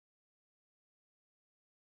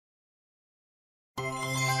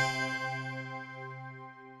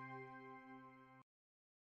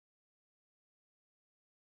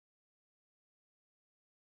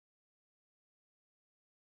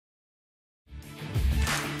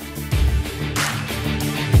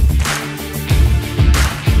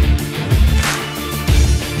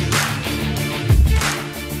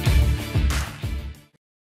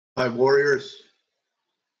Hi, Warriors.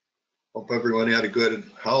 Hope everyone had a good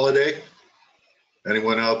holiday.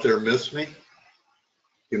 Anyone out there miss me?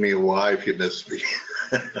 Give me a Y if you missed me.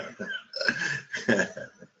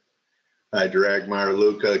 Hi, Dragmar,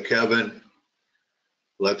 Luca, Kevin.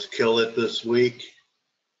 Let's kill it this week.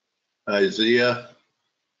 Hi, Zia.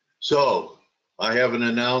 So, I have an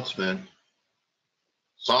announcement.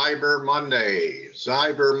 Cyber Monday.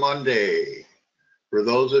 Cyber Monday. For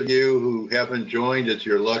those of you who haven't joined, it's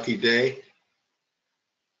your lucky day.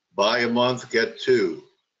 Buy a month, get two.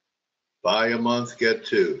 Buy a month, get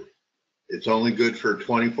two. It's only good for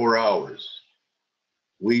 24 hours.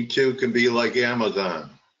 We too can be like Amazon.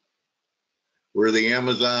 We're the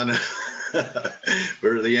Amazon.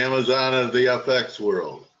 We're the Amazon of the FX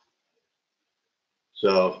world.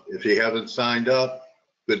 So if you haven't signed up,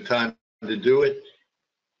 good time to do it.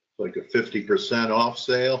 It's like a 50% off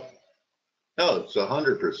sale. No, it's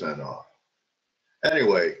 100% off.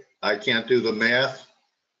 Anyway, I can't do the math.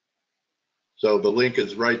 So the link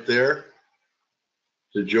is right there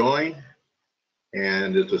to join,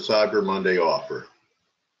 and it's a Cyber Monday offer.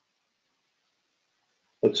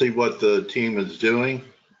 Let's see what the team is doing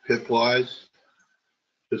pip-wise.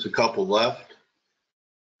 There's a couple left.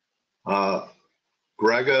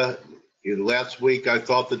 Grega, last week I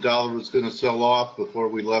thought the dollar was going to sell off before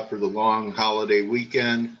we left for the long holiday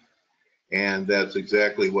weekend, and that's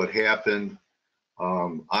exactly what happened.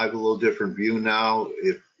 I have a little different view now.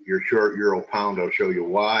 If you're short euro pound, I'll show you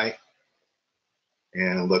why.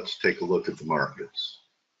 And let's take a look at the markets.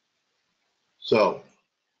 So,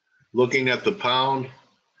 looking at the pound,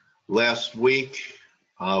 last week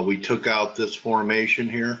we took out this formation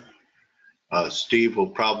here. Steve will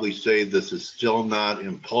probably say this is still not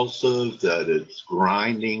impulsive, that it's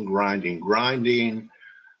grinding, grinding, grinding.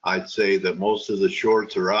 I'd say that most of the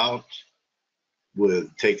shorts are out,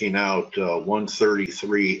 with taking out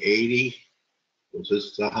 133.80. Was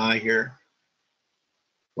this the high here?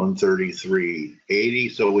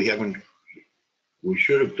 133.80. So we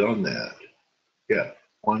should have done that. Yeah,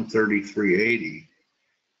 133.80.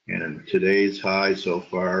 And today's high so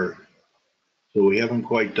far. So we haven't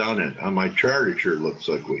quite done it. On my chart, it sure looks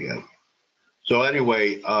like we have. So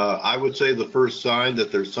anyway, I would say the first sign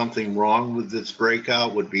that there's something wrong with this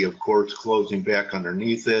breakout would be, of course, closing back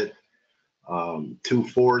underneath it.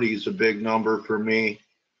 240 is a big number for me.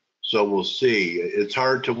 So we'll see. It's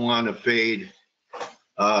hard to want to fade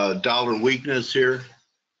dollar weakness here,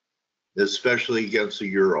 especially against the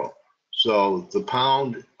euro. So the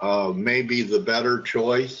pound may be the better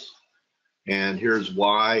choice, and here's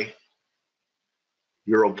why.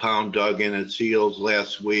 Euro pound dug in its heels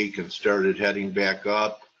last week and started heading back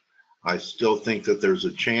up. I still think that there's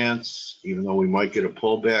a chance, even though we might get a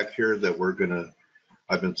pullback here, that we're gonna,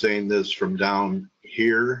 I've been saying this from down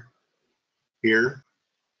here,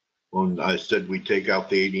 when I said we take out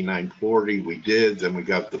the 89.40, we did, then we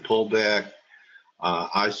got the pullback.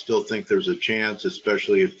 I still think there's a chance,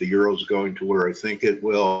 especially if the euro's going to where I think it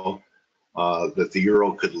will, that the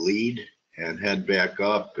euro could lead and head back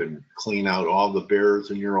up and clean out all the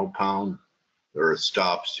bears in euro pound. There are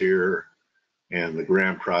stops here, and the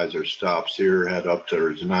grand prize are stops here, head up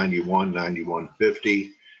towards 91,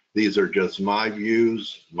 91.50. These are just my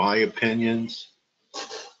views, my opinions.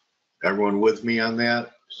 Everyone with me on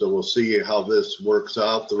that? So we'll see how this works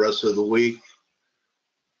out the rest of the week.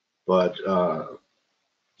 But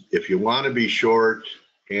if you want to be short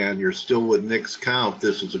and you're still with Nick's count,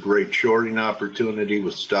 this is a great shorting opportunity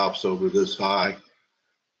with stops over this high.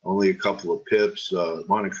 Only a couple of pips.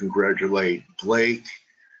 Want to congratulate Blake.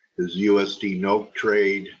 His USD note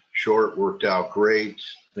trade short worked out great.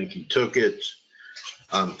 I think he took it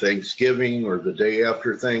on Thanksgiving or the day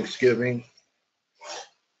after Thanksgiving.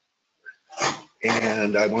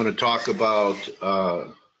 And I want to talk about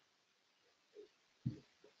a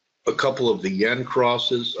couple of the yen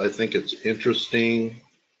crosses. I think it's interesting.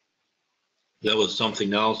 That was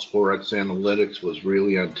something else ForexAnalytix was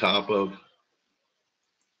really on top of.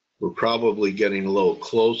 We're probably getting a little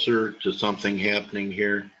closer to something happening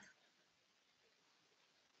here.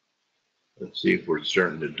 Let's see if we're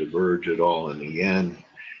starting to diverge at all in the yen.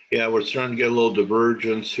 Yeah, we're starting to get a little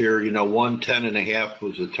divergence here. You know, 110.5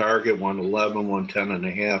 was the target, 111,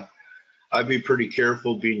 110.5. I'd be pretty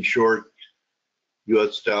careful being short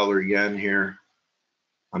US dollar yen here.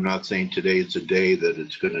 I'm not saying today's a day that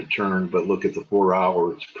it's going to turn, but look at the 4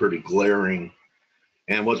 hour, it's pretty glaring.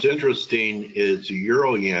 And what's interesting is the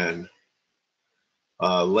euro yen.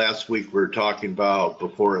 Last week we were talking about,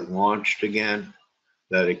 before it launched again,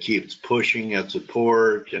 that it keeps pushing at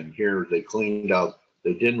support, and here they cleaned out.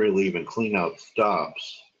 They didn't really even clean out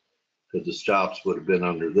stops, because the stops would have been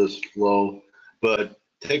under this low. But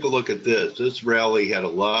take a look at this. This rally had a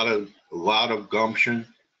lot of gumption.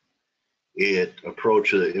 It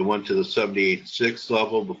approached, it went to the 78.6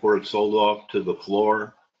 level before it sold off to the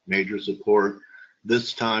floor, major support.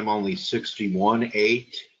 This time only 61.8.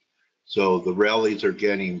 So the rallies are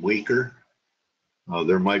getting weaker.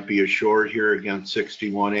 There might be a short here against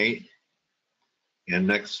 61.8. And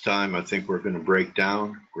next time I think we're going to break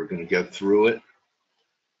down. We're going to get through it.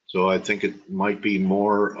 So I think it might be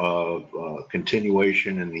more of a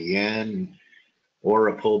continuation in the yen or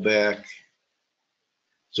a pullback.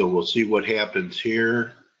 So we'll see what happens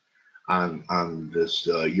here on this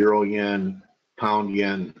euro yen. Pound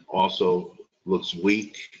yen also looks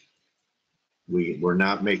weak. We're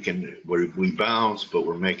not making, we bounce, but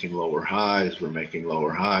we're making lower highs. We're making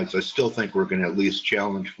lower highs. I still think we're going to at least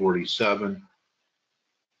challenge 47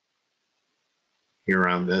 here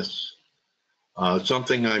on this.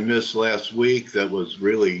 Something I missed last week that was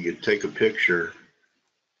really, you take a picture,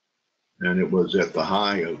 and it was at the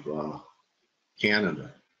high of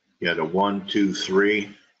Canada. You had a 1, 2,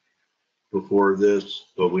 3 before this,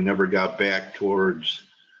 but we never got back towards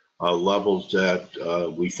levels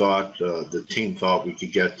that we thought, the team thought we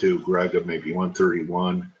could get to. Grega maybe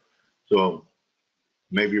 131. So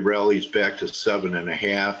maybe rallies back to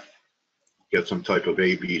 7.5. Get some type of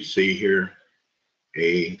ABC here.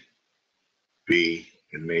 A, B,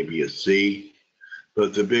 and maybe a C.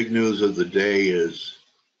 But the big news of the day is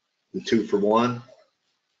the 2-for-1.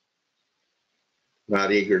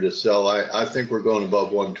 Not eager to sell. I think we're going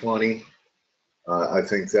above 120. I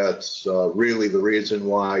think that's really the reason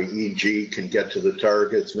why EG can get to the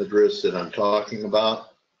targets, Madris, that I'm talking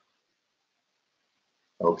about.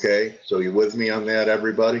 Okay, so you with me on that,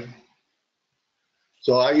 everybody?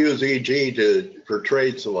 So I use EG for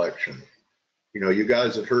trade selection. You know, you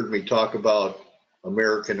guys have heard me talk about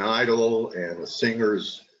American Idol, and a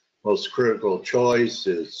singer's most critical choice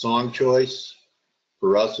is song choice.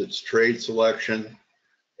 For us, it's trade selection.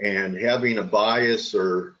 And having a bias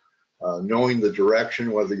or knowing the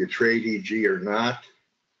direction, whether you trade EG or not,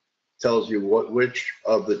 tells you which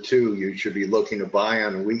of the two you should be looking to buy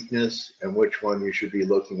on weakness and which one you should be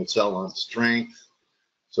looking to sell on strength.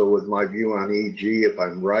 So with my view on EG, if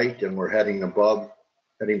I'm right and we're heading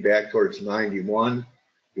back towards 91,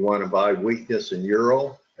 you want to buy weakness in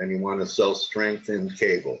euro and you want to sell strength in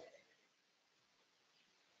cable.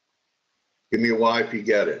 Give me a Y if you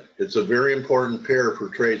get it. It's a very important pair for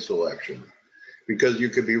trade selection, because you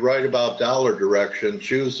could be right about dollar direction,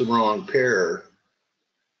 choose the wrong pair,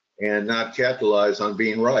 and not capitalize on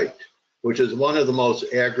being right, which is one of the most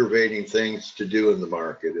aggravating things to do in the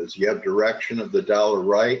market, is you have direction of the dollar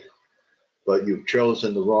right, but you've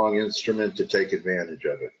chosen the wrong instrument to take advantage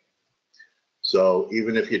of it. So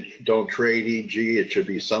even if you don't trade EG, it should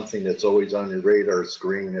be something that's always on your radar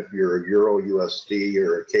screen if you're a Euro USD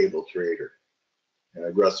or a cable trader. And I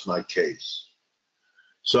rest my case.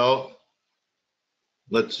 So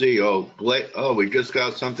let's see. Oh, Blake. Oh, we just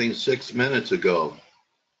got something 6 minutes ago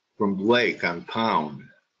from Blake on pound.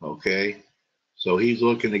 Okay. So he's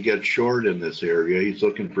looking to get short in this area. He's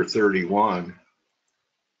looking for 31.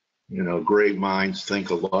 You know, great minds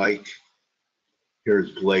think alike.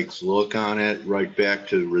 Here's Blake's look on it, right back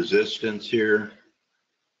to resistance here.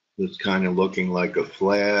 It's kind of looking like a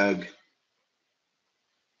flag.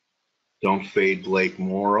 Don't fade Blake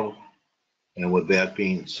moral. And with that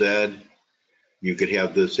being said, you could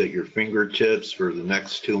have this at your fingertips for the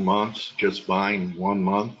next 2 months, just buying 1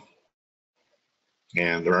 month.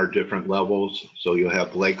 And there are different levels, so you'll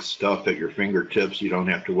have Blake's stuff at your fingertips. You don't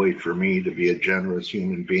have to wait for me to be a generous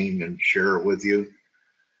human being and share it with you.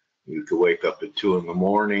 You could wake up at 2 in the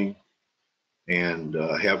morning and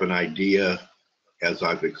have an idea. As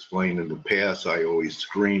I've explained in the past, I always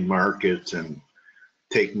screen markets and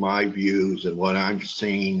take my views and what I'm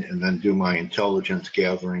seeing, and then do my intelligence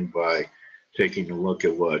gathering by taking a look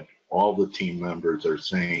at what all the team members are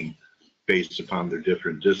saying based upon their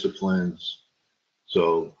different disciplines.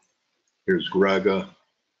 So here's Grega.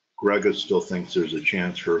 Grega still thinks there's a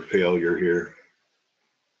chance for a failure here,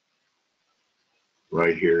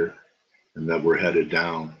 right here, and that we're headed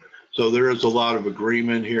down. So there is a lot of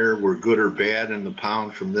agreement here. We're good or bad in the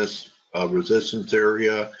pound from this resistance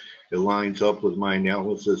area. It lines up with my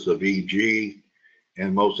analysis of EG,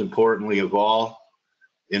 and most importantly of all,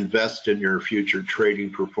 invest in your future trading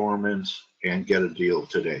performance and get a deal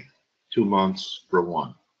today. 2 months for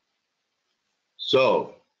one.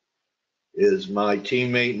 So, is my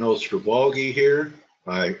teammate Nostrovalgi here?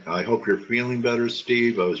 I hope you're feeling better,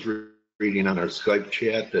 Steve. I was reading on our Skype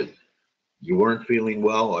chat that you weren't feeling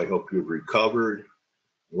well. I hope you've recovered.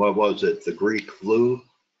 What was it, the Greek flu?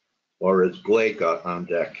 Or is Blake on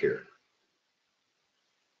deck here?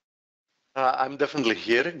 I'm definitely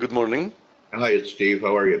here. Good morning. Hi, it's Steve.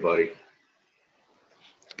 How are you, buddy?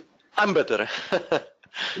 I'm better.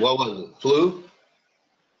 What was it? Flu?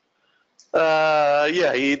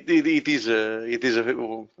 Yeah, it is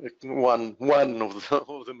one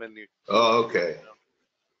of the many. Oh, okay.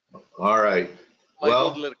 All right. My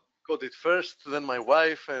Well, toddler caught it first, then my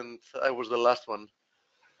wife, and I was the last one.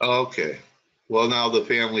 okay. Well, now the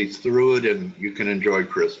family's through it and you can enjoy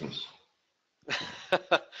Christmas.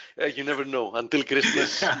 You never know. Until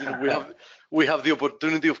Christmas, we have the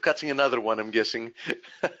opportunity of catching another one, I'm guessing.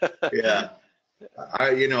 Yeah.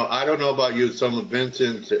 I don't know about you. Some of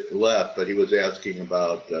Vincent left, but he was asking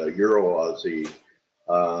about Euro Aussie.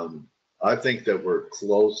 I think that we're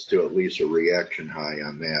close to at least a reaction high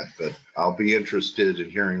on that, but I'll be interested in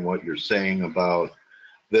hearing what you're saying about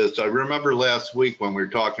this. I remember last week when we were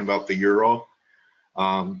talking about the Euro,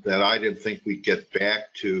 that I didn't think we'd get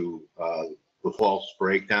back to the false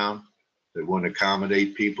breakdown that wouldn't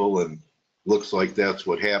accommodate people, and looks like that's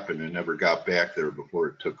what happened and never got back there before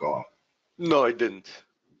it took off. No, it didn't.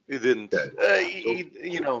 It didn't. Okay.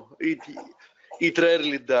 It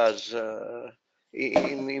rarely does.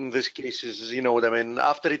 In these cases, you know what I mean.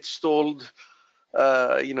 After it stalled,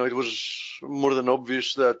 it was more than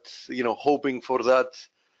obvious that hoping for that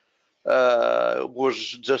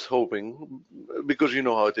was just hoping, because you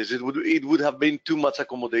know how it is. It would have been too much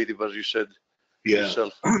accommodative, as you said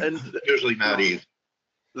yourself, and usually not easy.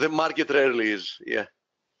 The market rarely is. Yeah,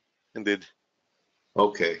 indeed.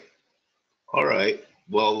 Okay. All right.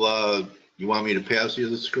 Well, you want me to pass you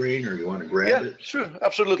the screen, or you want to grab it? Yeah, sure,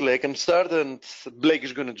 absolutely. I can start, and Blake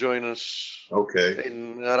is going to join us. Okay.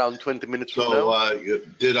 In around 20 minutes from now. So,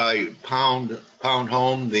 did I pound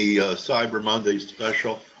home the Cyber Monday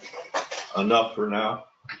special enough for now?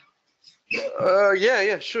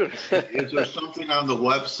 Yeah, sure. Is there something on the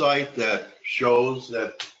website that shows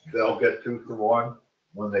that they'll get 2 for 1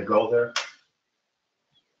 when they go there?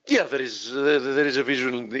 Yeah, there is a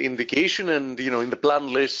visual indication, and in the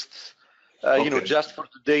plan list, Okay. just for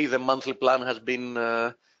today, the monthly plan has been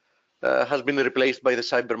replaced by the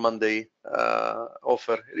Cyber Monday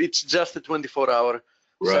offer. It's just a 24-hour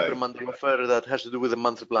Cyber Monday offer that has to do with the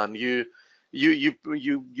monthly plan. You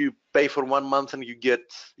pay for 1 month and you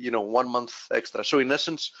get 1 month extra. So in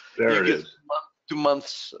essence, you get 2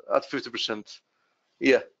 months at 50%.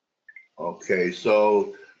 Yeah. Okay,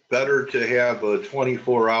 so better to have a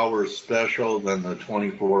 24-hour special than the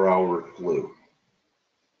 24-hour flu.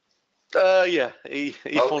 Yeah, if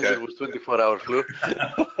only it was 24-hour flu.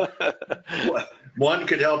 One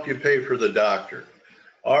could help you pay for the doctor.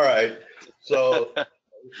 All right, so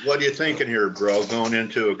what are you thinking here, bro, going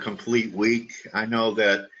into a complete week? I know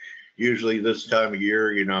that usually this time of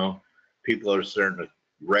year, people are starting to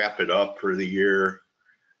wrap it up for the year,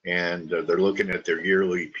 and they're looking at their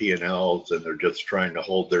yearly P&Ls, and they're just trying to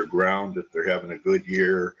hold their ground if they're having a good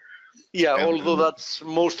year. Yeah, although that's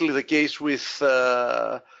mostly the case with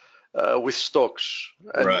stocks,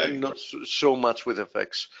 and not so much with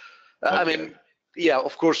FX. I mean, yeah,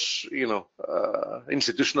 of course,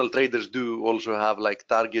 institutional traders do also have like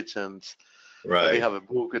targets, and they have a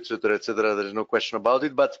book, etc., etc. There's no question about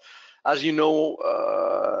it. But as you know,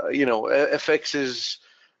 FX is,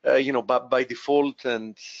 by default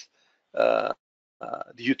and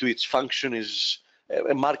due to its function, is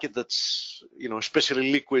a market that's,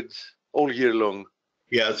 especially liquid all year long.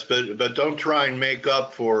 Yes, but don't try and make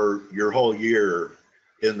up for your whole year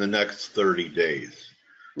in the next 30 days.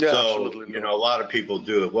 Yeah, so, absolutely. A lot of people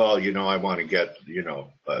do it. Well, I want to get,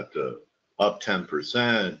 up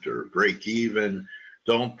 10% or break even.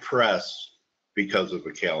 Don't press because of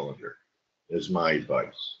a calendar, is my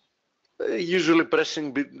advice. Usually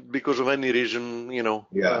pressing because of any reason,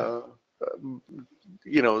 that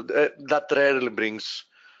rarely brings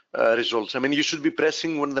results. I mean, you should be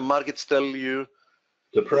pressing when the markets tell you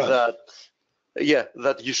to press.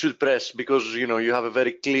 that you should press, because you have a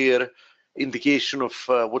very clear indication of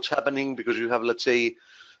what's happening, because you have, let's say,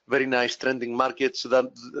 very nice trending markets.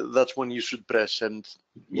 That's when you should press. And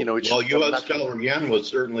well, US dollar yen was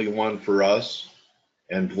certainly one for us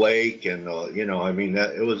and Blake, and I mean,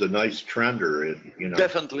 that it was a nice trender.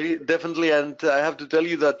 Definitely, and I have to tell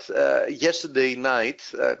you that yesterday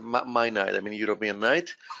night, my night, I mean European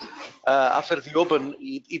night, after the open,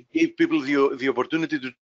 it gave people the opportunity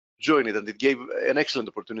to join it, and it gave an excellent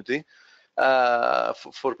opportunity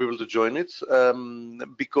for people to join it,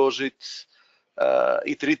 because it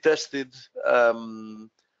retested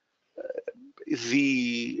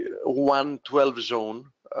the 112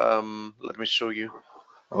 zone. Let me show you.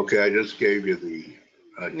 Okay, I just gave you the.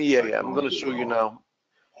 Yeah, I'm going to show you now.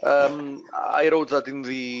 I wrote that in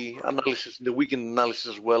the analysis, the weekend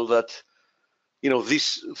analysis as well, that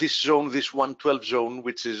this zone, this 112 zone,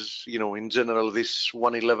 which is, in general, this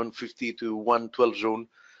 111.50 to 112 zone,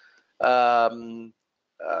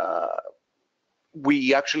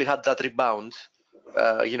 we actually had that rebound,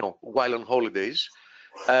 while on holidays.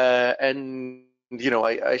 And,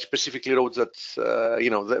 I specifically wrote that,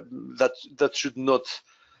 that should not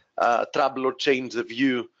trouble or change the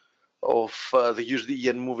view of the USD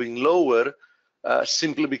yen moving lower,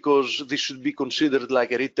 simply because this should be considered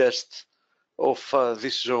like a retest of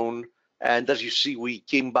this zone. And as you see, we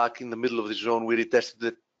came back in the middle of the zone. We retested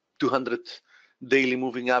the 200 daily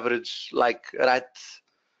moving average, like right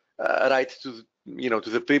to to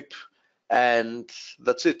the pip, and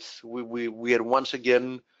that's it. We are once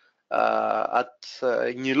again at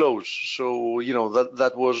new lows. So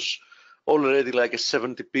that was already like a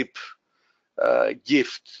 70 pip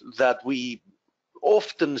gift that we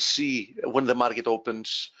often see when the market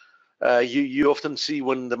opens. You often see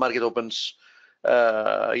when the market opens,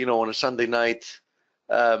 on a Sunday night,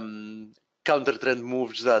 counter trend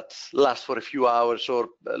moves that last for a few hours or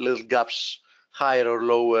little gaps higher or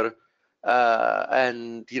lower,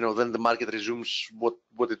 and then the market resumes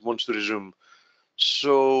what it wants to resume.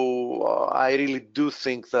 So I really do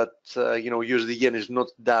think that USD yen is not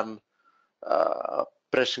done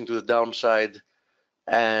pressing to the downside,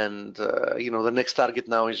 and the next target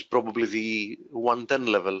now is probably the 110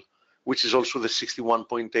 level, which is also the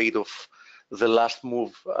 61.8 of the last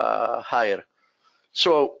move higher.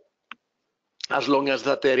 So as long as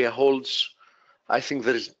that area holds, I think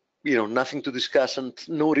there is nothing to discuss and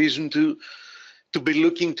no reason to be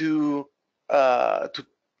looking to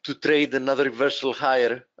trade another reversal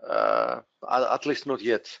higher, at least not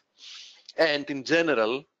yet. And in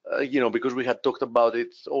general, because we had talked about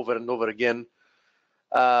it over and over again,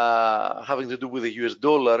 having to do with the US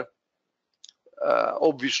dollar,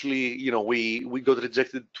 obviously, we got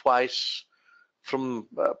rejected twice from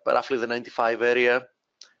roughly the 95 area.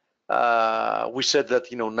 We said that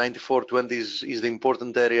 94.20 is the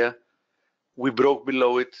important area. We broke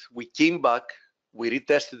below it. We came back. We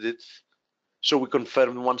retested it. So we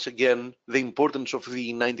confirmed once again the importance of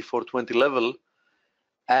the 94.20 level.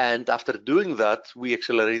 And after doing that, we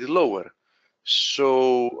accelerated lower.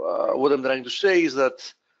 So what I'm trying to say is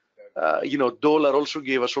that dollar also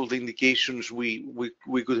gave us all the indications we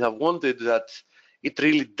could have wanted, that it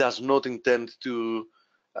really does not intend to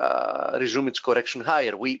resume its correction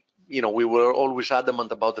higher. We were always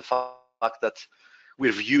adamant about the fact that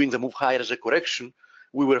we're viewing the move higher as a correction.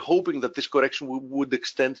 We were hoping that this correction would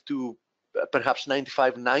extend to perhaps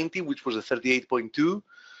 95.90, which was the 38.2,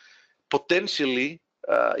 potentially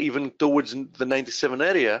even towards the 97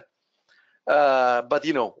 area. But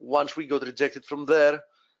once we got rejected from there,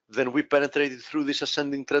 then we penetrated through this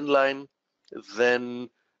ascending trend line. Then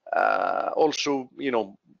also,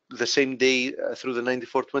 the same day through the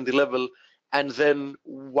 94.20 level. And then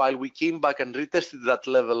while we came back and retested that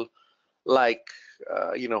level, like,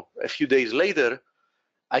 a few days later,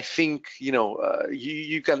 I think,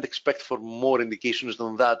 you can't expect for more indications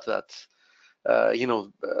than that,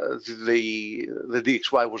 the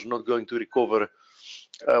DXY was not going to recover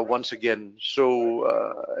once again. So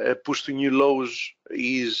a push to new lows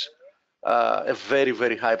is a very,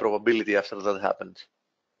 very high probability after that happened.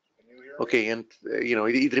 Okay, and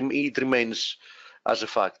it remains as a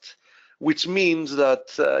fact, which means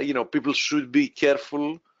that people should be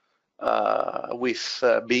careful with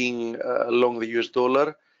being long the US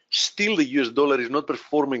dollar. Still, the US dollar is not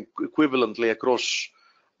performing equivalently across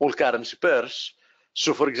all currency pairs.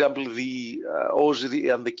 So, for example, the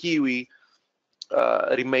Aussie and the Kiwi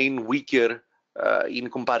remain weaker in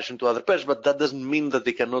comparison to other pairs, but that doesn't mean that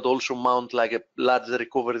they cannot also mount like a larger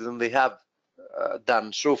recovery than they have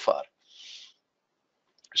done so far.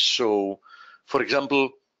 So, for example,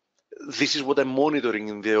 this is what I'm monitoring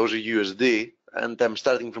in the Aussie USD, and I'm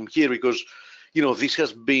starting from here because, this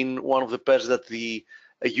has been one of the pairs that the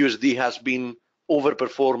USD has been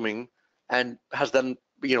overperforming and has done,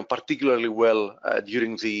 particularly well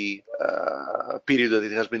during the period that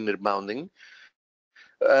it has been rebounding.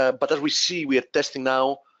 But as we see, we are testing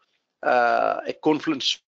now a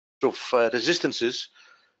confluence of resistances,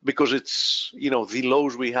 because it's, the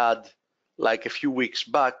lows we had like a few weeks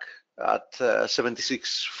back at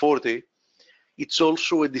 76.40. It's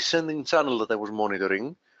also a descending channel that I was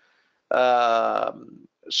monitoring.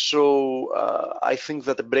 So I think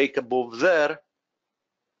that the break above there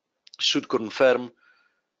should confirm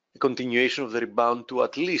a continuation of the rebound to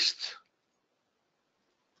at the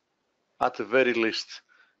very least,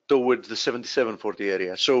 towards the 77.40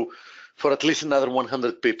 area. So for at least another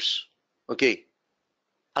 100 pips, okay,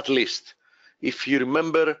 at least. If you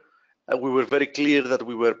remember, we were very clear that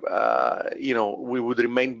we were, we would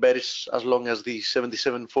remain bearish as long as the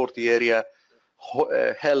 77.40 area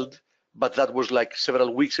held, but that was like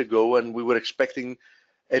several weeks ago, and we were expecting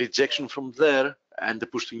a rejection from there and the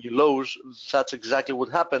push to new lows. That's exactly what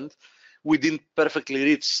happened. We didn't perfectly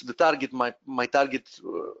reach the target. My target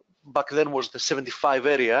back then was the 75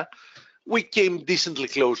 area. We came decently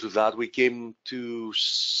close to that. We came to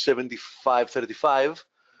 75.35.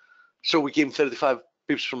 So we came 35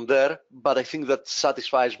 pips from there, but I think that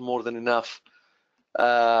satisfies more than enough,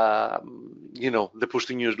 the push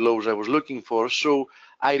to new lows I was looking for. So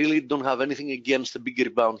I really don't have anything against a big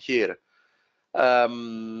rebound here. As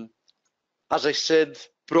I said,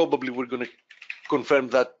 probably we're going to confirm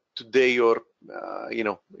that today or,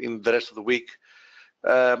 in the rest of the week.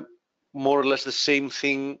 More or less the same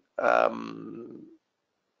thing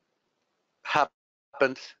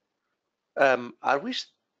happened. Are we,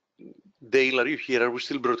 Dale, are you here? Are we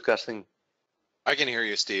still broadcasting? I can hear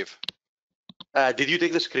you, Steve. Did you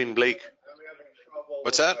take the screen, Blake? I'm having trouble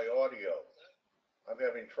What's with that? my audio. I'm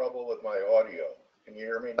having trouble with my audio. Can you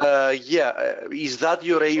hear me? Yeah. Is that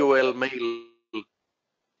your AOL mail?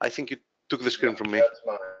 I think you took the screen from me. That's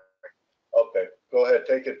mine. Okay, go ahead,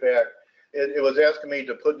 take it back. It was asking me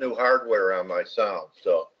to put new hardware on my sound,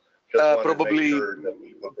 so just wanted Probably, to make sure that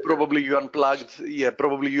we look at probably you unplugged. Yeah,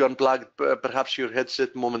 probably you unplugged perhaps your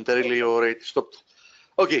headset momentarily, or it stopped.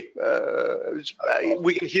 Okay,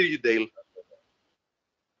 we can hear you, Dale.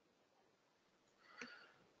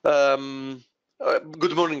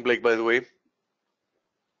 Good morning, Blake, by the way.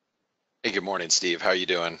 Hey, good morning, Steve. How are you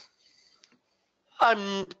doing?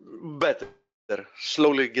 I'm better,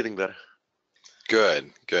 slowly getting there.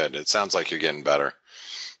 Good, good. It sounds like you're getting better.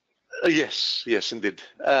 Yes, indeed.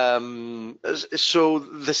 So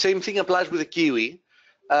the same thing applies with the Kiwi.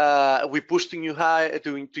 We pushed to new high,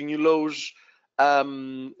 to new lows.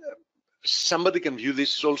 Somebody can view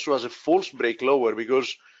this also as a false break lower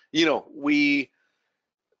because, we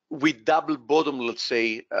double bottom, let's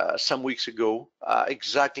say, some weeks ago,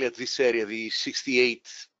 exactly at this area, the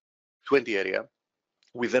 68.20 area.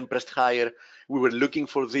 We then pressed higher. We were looking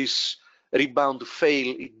for this rebound to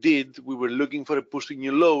fail. It did. We were looking for a push to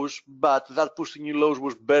new lows, but that push to new lows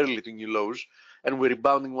was barely to new lows, and we're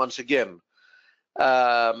rebounding once again.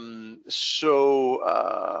 I'm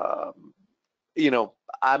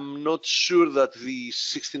not sure that the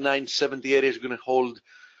 69.70 area is going to hold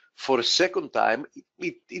for a second time.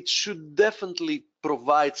 It should definitely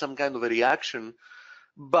provide some kind of a reaction,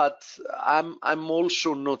 but I'm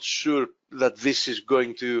also not sure that this is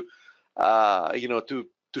going to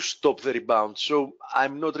to stop the rebound. So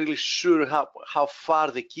I'm not really sure how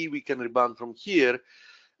far the Kiwi can rebound from here.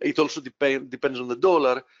 It also depends on the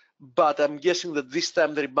dollar, but I'm guessing that this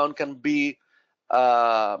time the rebound can be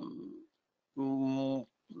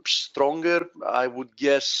stronger. I would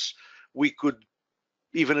guess we could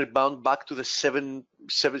even rebound back to the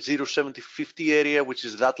 70.50 area, which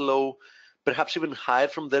is that low, perhaps even higher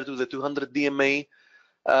from there to the 200 DMA.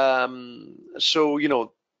 I'm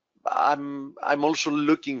also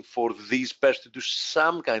looking for these pairs to do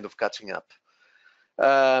some kind of catching up.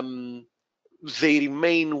 They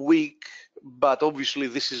remain weak, but obviously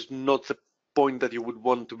this is not the point that you would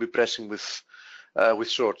want to be pressing with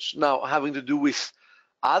shorts. Now, having to do with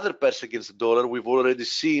other pairs against the dollar, we've already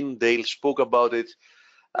seen, Dale spoke about it,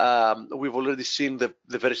 we've already seen the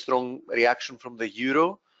very strong reaction from the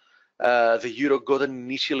euro. The euro got an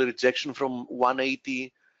initial rejection from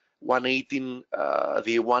 118, the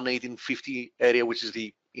 118.50 area, which is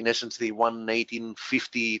in essence the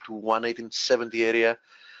 118.50 to 118.70 area.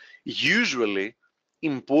 Usually,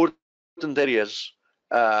 important areas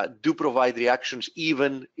do provide reactions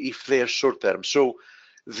even if they are short term. So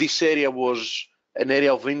this area was an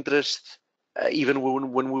area of interest. Even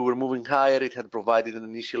when we were moving higher, it had provided an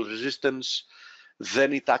initial resistance.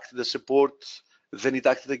 Then it acted as support. Then it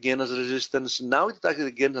acted again as a resistance. Now it acted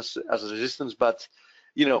again as a resistance. But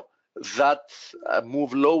that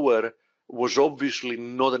move lower was obviously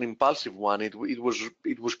not an impulsive one. It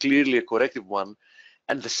was clearly a corrective one.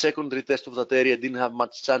 And the secondary test of that area didn't have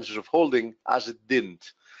much chances of holding, as it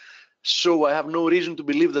didn't. So I have no reason to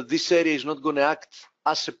believe that this area is not going to act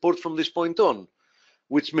as support from this point on,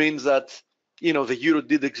 which means that the euro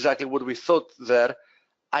did exactly what we thought there.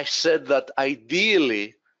 I said that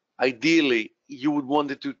ideally you would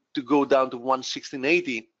want it to go down to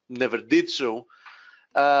 116.80. Never did so.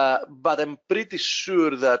 But I'm pretty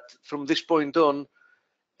sure that from this point on,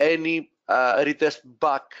 any retest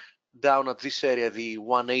back down at this area, the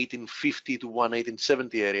 118.50 to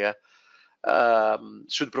 118.70 area,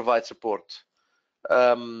 should provide support.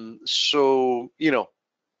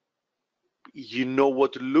 you know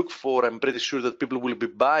what to look for. I'm pretty sure that people will be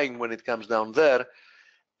buying when it comes down there.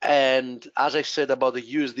 And as I said about the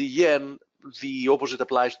USD yen, the opposite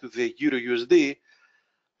applies to the Euro USD.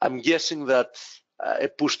 I'm guessing that a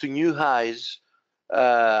push to new highs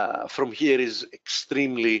from here is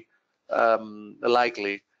extremely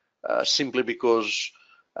likely, simply because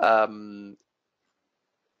the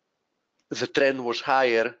trend was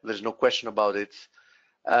higher. There's no question about it.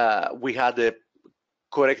 We had a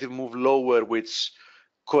corrective move lower, which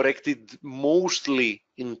corrected mostly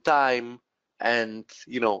in time and,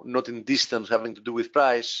 you know, not in distance, having to do with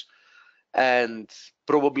price, and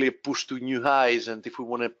probably a push to new highs. And if we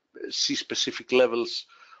want to see specific levels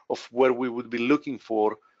of where we would be looking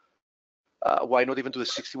for, why not even to the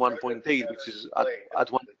 61.8, which is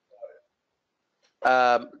at one.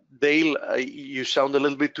 Dale, you sound a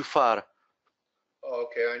little bit too far.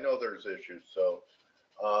 Okay, I know there's issues. So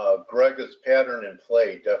Greg's pattern in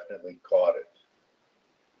play definitely caught it.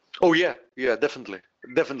 Oh yeah, definitely.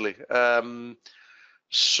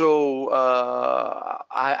 So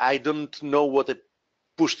I don't know what a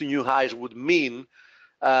push to new highs would mean.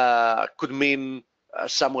 Could mean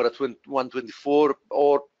somewhere at 124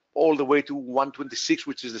 or all the way to 126,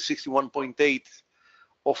 which is the 61.8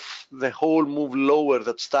 of the whole move lower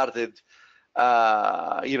that started,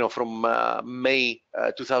 you know, from May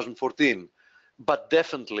 2014. But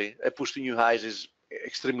definitely a push to new highs is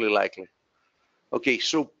extremely likely. Okay,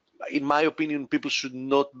 so in my opinion, people should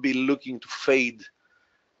not be looking to fade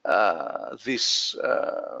this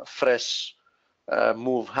fresh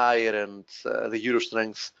move higher and the euro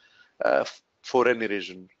strength for any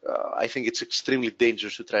reason. I think it's extremely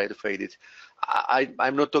dangerous to try to fade it.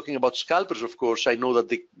 I'm not talking about scalpers, of course. I know that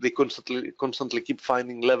they constantly keep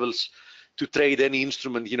finding levels to trade any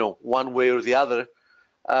instrument, you know, one way or the other.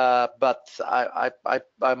 But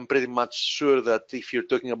I'm pretty much sure that if you're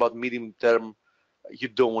talking about medium term, you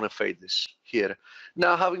don't want to fade this here.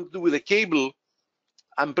 Now, having to do with the cable,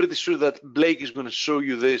 I'm pretty sure that Blake is going to show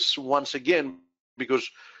you this once again, because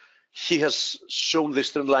he has shown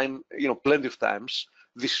this trend line, you know, plenty of times,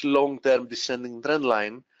 this long-term descending trend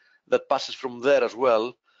line that passes from there as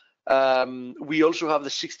well. We also have the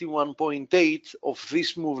 61.8 of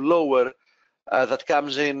this move lower that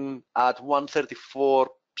comes in at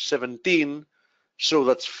 134.17, so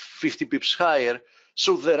that's 50 pips higher.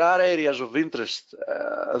 So there are areas of interest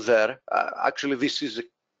there. Actually, this is a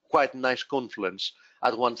quite nice confluence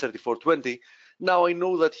at 134.20. Now I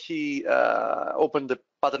know that he opened the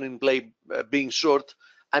pattern in play being short.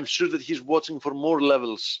 I'm sure that he's watching for more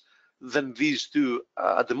levels than these two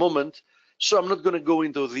at the moment. So I'm not going to go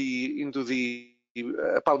into the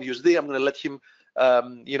pound USD. I'm going to let him,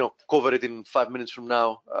 you know, cover it in 5 minutes from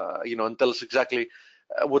now, you know, and tell us exactly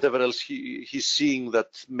whatever else he's seeing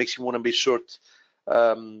that makes him want to be short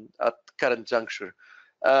at current juncture.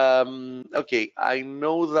 Okay, I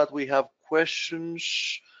know that we have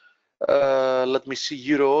questions. Let me see,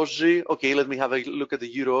 Euro Aussie. Okay, let me have a look at the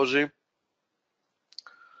Euro Aussie.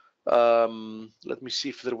 Let me see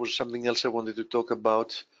if there was something else I wanted to talk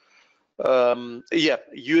about. Yeah,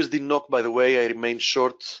 USD NOK, by the way, I remain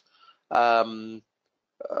short.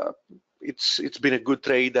 It's been a good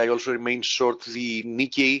trade. I also remain short the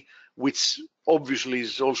Nikkei, which obviously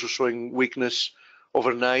is also showing weakness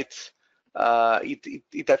overnight.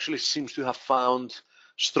 It actually seems to have found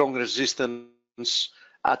strong resistance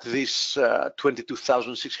at this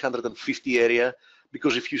 22,650 area,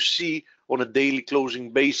 because if you see on a daily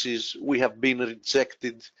closing basis, we have been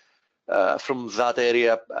rejected from that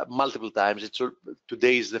area multiple times.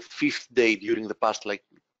 Today is the 5th day during the past like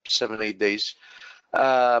 7-8 days.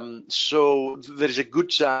 So there is a good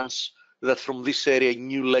chance that from this area,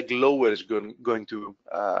 new leg lower is going to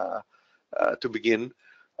begin.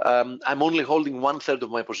 I'm only holding 1/3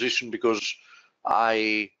 of my position because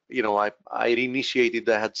I reinitiated.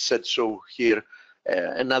 I had said so here.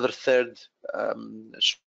 Another third.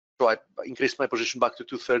 So I increased my position back to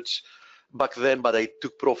 2/3 back then, but I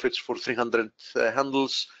took profits for 300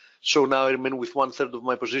 handles. So now I remain with 1/3 of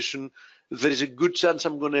my position. There is a good chance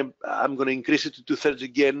I'm gonna increase it to 2/3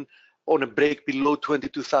 again on a break below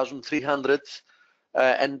 22,300,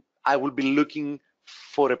 and I will be looking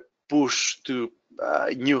for a push to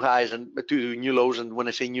new highs and to new lows. And when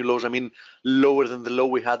I say new lows, I mean lower than the low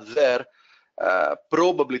we had there,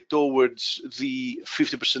 probably towards the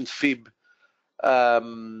 50% fib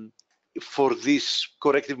for this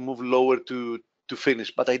corrective move lower to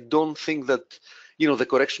finish. But I don't think that, you know, the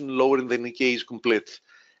correction lower in the Nikkei is complete.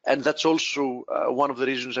 And that's also one of the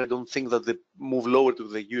reasons I don't think that the move lower to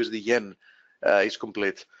the USD yen is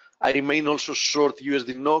complete. I remain also short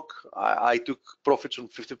USD NOK. I took profits on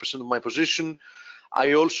 50% of my position.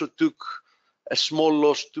 I also took a small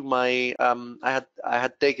loss to my. I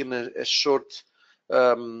had taken a short.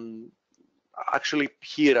 Actually,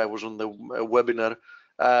 here I was on the webinar.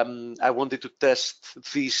 I wanted to test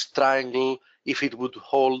this triangle if it would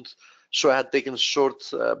hold. So I had taken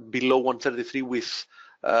short below 133 with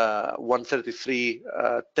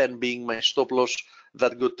 133.10 being my stop loss.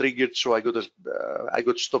 That got triggered, so I got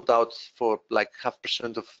stopped out for like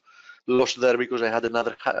 0.5% of loss there because I had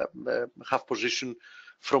another half position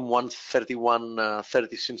from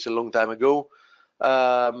 131.30 since a long time ago.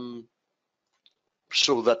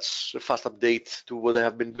 So that's a fast update to what I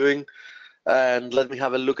have been doing. And let me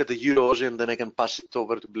have a look at the Euros, and then I can pass it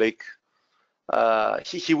over to Blake.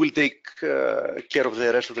 He will take care of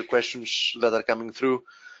the rest of the questions that are coming through.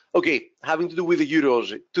 Okay, having to do with the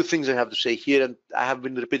Euros, two things I have to say here, and I have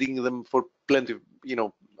been repeating them for plenty,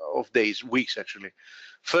 of days, weeks actually.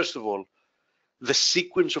 First of all, the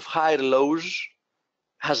sequence of higher lows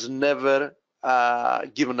has never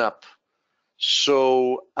given up.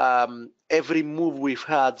 So every move we've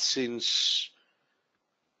had since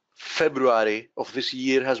February of this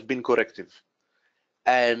year has been corrective,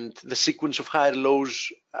 and the sequence of higher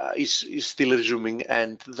lows is still resuming,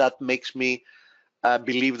 and that makes me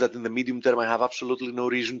believe that in the medium term I have absolutely no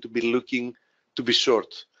reason to be looking to be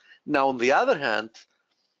short. Now, on the other hand,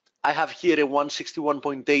 I have here a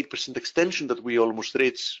 161.8% extension that we almost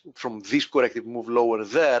reached from this corrective move lower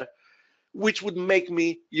there, which would make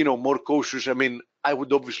me, more cautious. I mean, I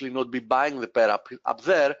would obviously not be buying the pair up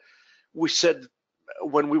there. We said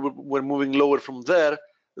when we were moving lower from there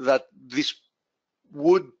that this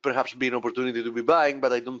would perhaps be an opportunity to be buying,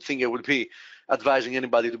 but I don't think I would be advising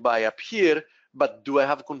anybody to buy up here. But do I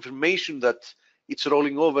have confirmation that it's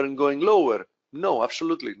rolling over and going lower? No,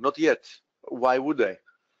 absolutely not yet. Why would I?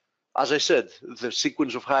 As I said, the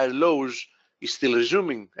sequence of higher lows is still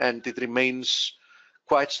resuming, and it remains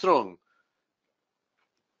quite strong.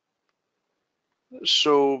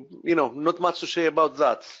 So, not much to say about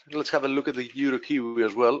that. Let's have a look at the Euro Kiwi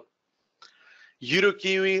as well. Euro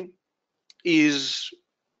Kiwi is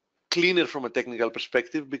cleaner from a technical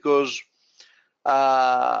perspective because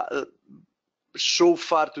so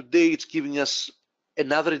far today it's giving us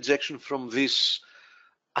another rejection from this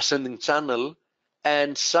ascending channel,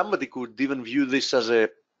 and somebody could even view this as a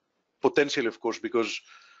potential, of course, because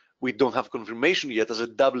we don't have confirmation yet, as a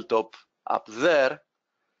double top up there.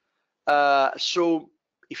 So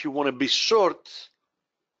if you want to be short,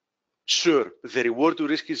 sure, the reward to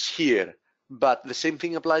risk is here, but the same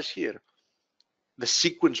thing applies here. The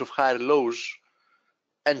sequence of higher lows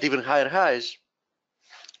and even higher highs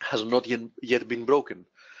has not yet been broken.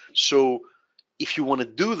 So if you want to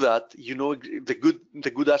do that,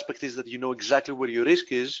 the good aspect is that you know exactly where your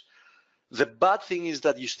risk is. The bad thing is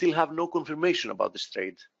that you still have no confirmation about this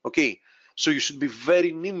trade. Okay, so you should be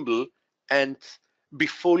very nimble and be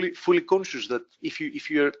fully conscious that if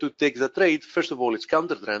you are to take the trade, first of all, it's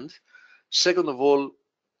counter trend. Second of all,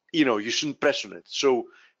 you shouldn't press on it. So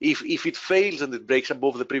if it fails and it breaks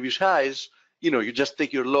above the previous highs, you just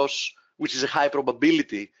take your loss, which is a high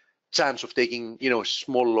probability chance of taking, a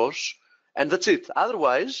small loss, and that's it.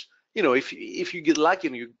 Otherwise, if you get lucky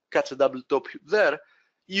and you catch a double top there,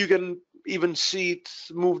 you can even see it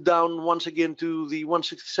move down once again to the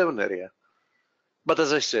 167 area. But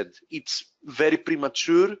as I said, it's very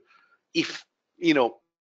premature. If,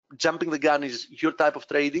 jumping the gun is your type of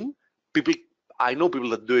trading, I know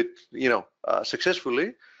people that do it,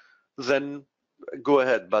 successfully, then go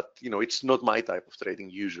ahead. But, it's not my type of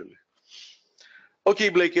trading usually. Okay,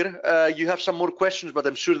 Blaker, you have some more questions, but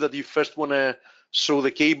I'm sure that you first want to show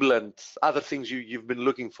the cable and other things you've been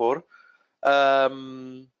looking for.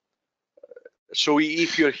 So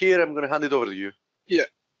if you're here, I'm going to hand it over to you.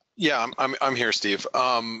 Yeah, I'm here, Steve.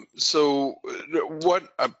 So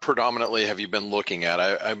what predominantly have you been looking at?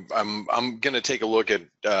 I'm going to take a look at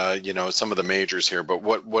some of the majors here, but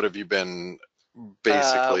what have you been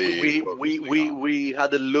basically? We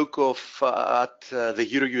had a look at the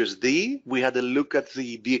Euro USD. We had a look at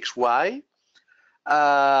the DXY.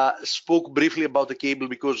 Spoke briefly about the cable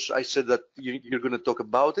because I said that you're going to talk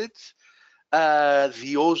about it.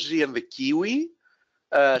 The Aussie and the Kiwi,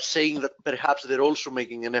 saying that perhaps they're also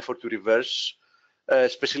making an effort to reverse.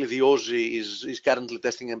 Especially the Aussie is currently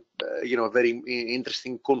testing a very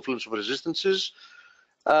interesting confluence of resistances.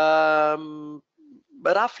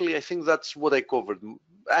 But roughly, I think that's what I covered,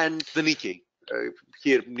 and the Nikkei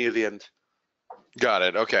here near the end. Got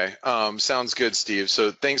it. Okay. Sounds good, Steve.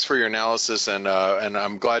 So thanks for your analysis, and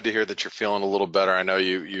I'm glad to hear that you're feeling a little better. I know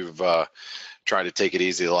you've tried to take it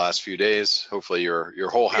easy the last few days. Hopefully your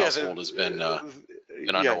whole household has been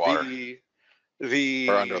underwater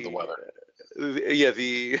or under the weather.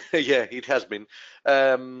 yeah, it has been,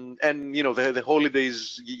 and you know, the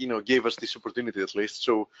holidays, you know, gave us this opportunity at least.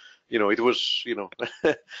 So, you know, it was, you know,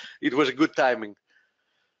 it was a good timing.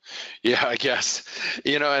 Yeah, I guess.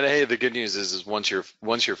 You know, and hey, the good news is once your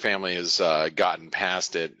family has gotten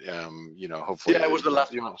past it, you know, hopefully. Yeah, I was the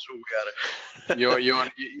last you one, know, so we got it.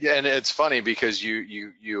 yeah, and it's funny because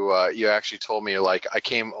you actually told me like I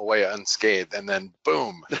came away unscathed, and then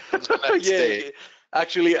boom, the next day. Yeah,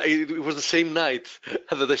 actually, it was the same night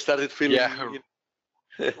that I started feeling. Yeah,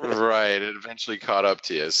 right. It eventually caught up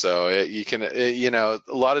to you. So you can, you know,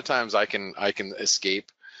 a lot of times I can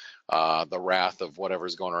escape the wrath of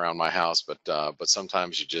whatever's going around my house, but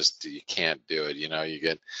sometimes you can't do it. You know, you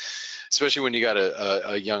get, especially when you got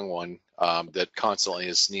a young one that constantly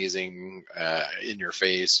is sneezing in your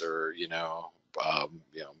face, or you know,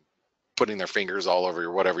 putting their fingers all over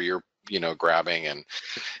your whatever you're, you know, grabbing, and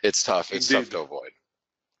it's tough. It's Indeed. tough to avoid.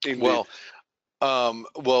 Indeed.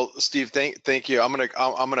 Well, Steve, thank you.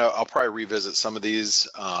 I'll probably revisit some of these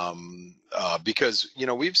because, you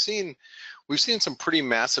know, we've seen some pretty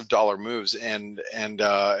massive dollar moves, and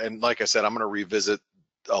like I said, I'm going to revisit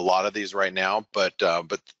a lot of these right now. But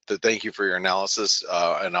thank you for your analysis,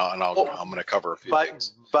 and I'm going to cover a few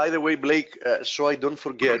things. By the way, Blake, so I don't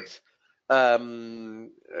forget,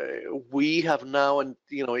 we have now, and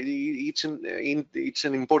you know, it's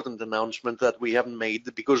an important announcement that we haven't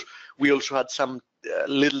made, because we also had some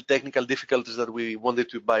little technical difficulties that we wanted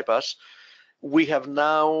to bypass. We have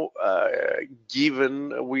now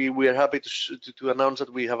we are happy to announce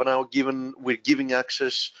that we're giving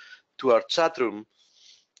access to our chat room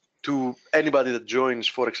to anybody that joins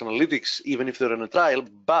ForexAnalytix, even if they're on a trial,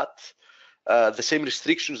 but the same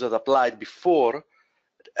restrictions that applied before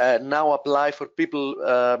now apply for people,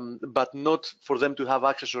 but not for them to have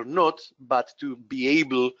access or not, but to be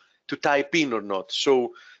able to type in or not.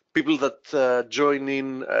 So people that join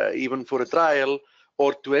in even for a trial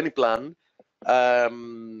or to any plan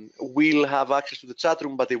will have access to the chat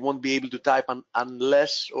room, but they won't be able to type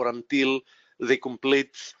unless or until they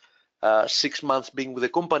complete 6 months being with the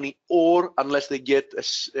company, or unless they get a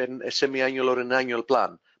semi-annual or an annual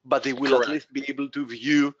plan. But they will Correct. At least be able to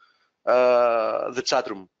view the chat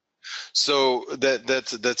room. So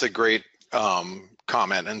that's a great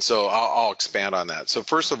comment, and so I'll expand on that. So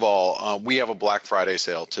first of all, we have a Black Friday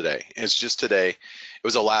sale today. It's just today. It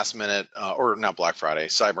was a last minute, or not Black Friday,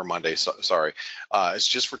 Cyber Monday. sorry. It's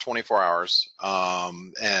just for 24 hours.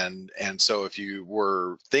 And so if you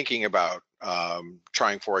were thinking about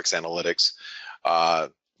trying ForexAnalytix,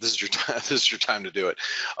 this is your time. This is your time to do it.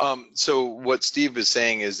 So what Steve is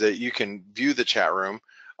saying is that you can view the chat room.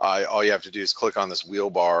 All you have to do is click on this wheel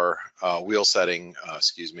setting,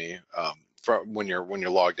 from when you're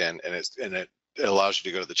logged in, and it allows you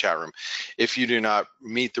to go to the chat room. If you do not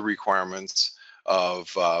meet the requirements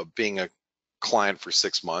of being a client for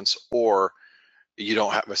 6 months, or you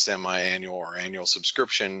don't have a semi-annual or annual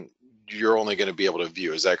subscription, you're only going to be able to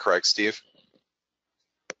view. Is that correct, Steve?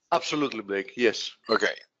 Absolutely, Blake. Yes.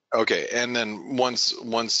 Okay, and then once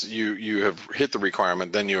you have hit the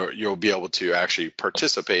requirement, then you'll be able to actually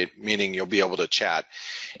participate, meaning you'll be able to chat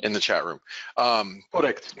in the chat room.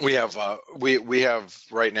 Correct. We have we have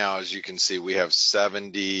right now, as you can see, we have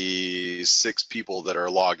 76 people that are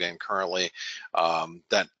logged in currently.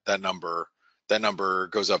 That number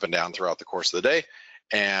goes up and down throughout the course of the day,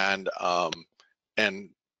 and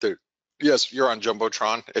yes, you're on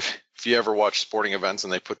Jumbotron. If you ever watch sporting events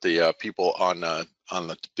and they put the people on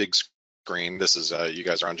the big screen, this is you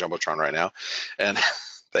guys are on Jumbotron right now, and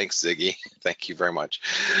thanks, Ziggy. Thank you very much.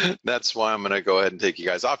 That's why I'm going to go ahead and take you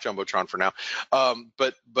guys off Jumbotron for now.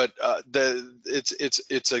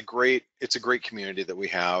 It's a great community that we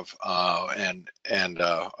have,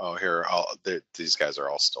 these guys are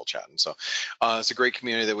all still chatting. So it's a great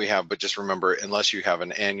community that we have. But just remember, unless you have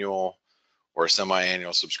an annual or a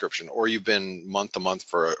semi-annual subscription, or you've been month to month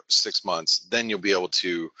for 6 months, then you'll be able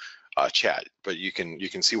to chat. But you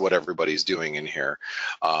can see what everybody's doing in here,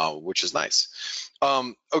 which is nice.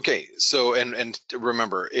 Okay, so and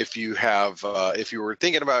remember, if you were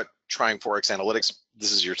thinking about trying ForexAnalytix,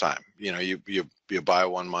 this is your time. You know, you buy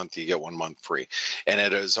 1 month, you get 1 month free, and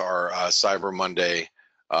it is our Cyber Monday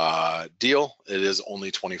deal. It is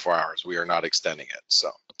only 24 hours. We are not extending it.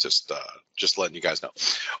 So just letting you guys know.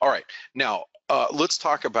 All right, now let's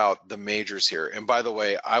talk about the majors here. And by the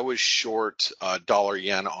way, I was short dollar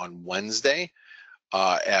yen on Wednesday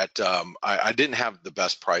I didn't have the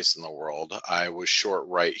best price in the world. I was short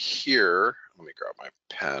right here. Let me grab my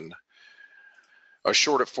pen. I was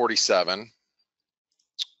short at 47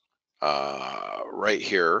 right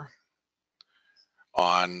here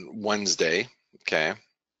on Wednesday. Okay,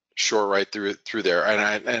 short right through there,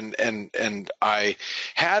 and I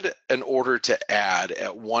had an order to add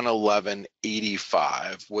at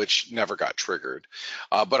 111.85, which never got triggered,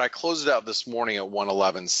 but I closed it out this morning at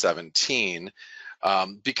 111.17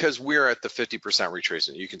 because we're at the 50%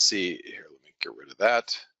 retracement. You can see here. Let me get rid of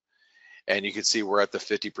that, and you can see we're at the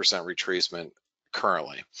 50% retracement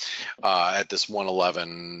currently at this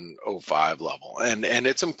 111.05 level, and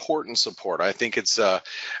it's important support. I think it's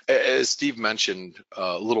as Steve mentioned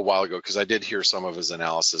a little while ago, because I did hear some of his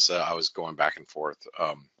analysis. I was going back and forth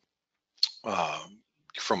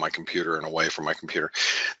from my computer and away from my computer,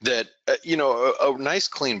 that you know, a nice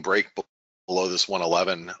clean break below this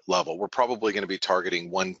 111 level, we're probably going to be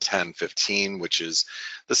targeting 110.15, which is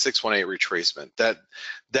the 618 retracement.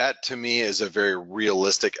 That to me is a very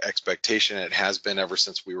realistic expectation. It has been ever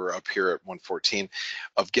since we were up here at 114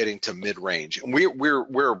 of getting to mid-range, and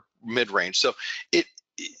we're mid-range. So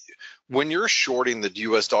when you're shorting the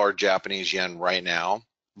US dollar Japanese yen right now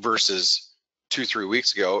versus 2-3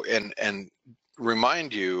 weeks ago, and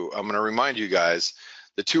remind you, I'm going to remind you guys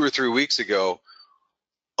that 2 or 3 weeks ago,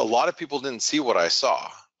 a lot of people didn't see what I saw.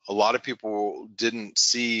 A lot of people didn't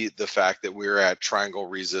see the fact that we were at triangle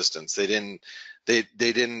resistance. They didn't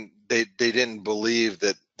believe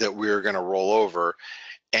that we were going to roll over.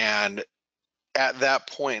 And at that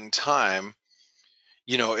point in time,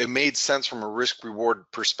 you know, it made sense from a risk reward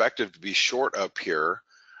perspective to be short up here,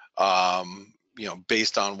 you know,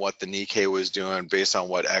 based on what the Nikkei was doing, based on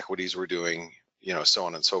what equities were doing, you know, so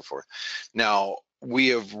on and so forth. Now, we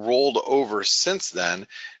have rolled over since then.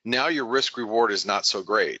 Now your risk reward is not so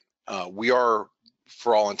great. We are,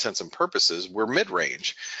 for all intents and purposes, we're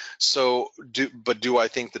mid-range. So, do I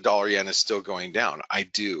think the dollar yen is still going down? I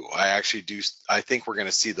do. I actually do. I think we're going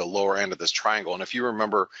to see the lower end of this triangle. And if you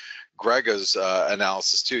remember Grega's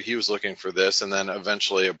analysis too, he was looking for this and then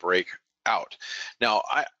eventually a break out. Now,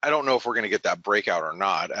 I don't know if we're going to get that breakout or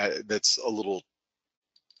not. That's a little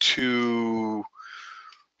too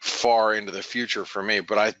far into the future for me,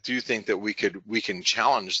 but I do think that we can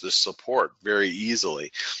challenge this support very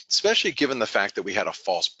easily, especially given the fact that we had a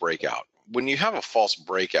false breakout. When you have a false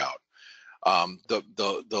breakout,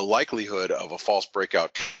 the likelihood of a false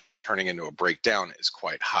breakout turning into a breakdown is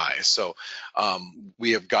quite high. So we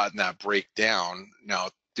have gotten that breakdown. Now,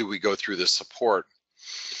 do we go through this support?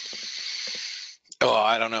 Oh,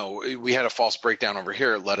 I don't know. We had a false breakdown over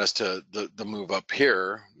here. It led us to the move up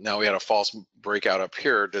here. Now we had a false breakout up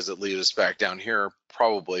here. Does it lead us back down here?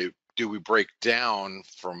 Probably. Do we break down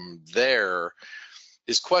from there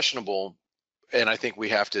is questionable. And I think we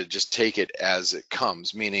have to just take it as it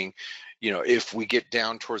comes, meaning, you know, if we get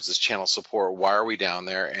down towards this channel support, why are we down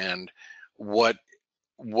there? And what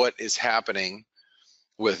is happening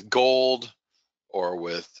with gold or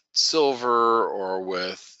with silver or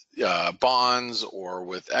with bonds or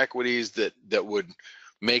with equities that would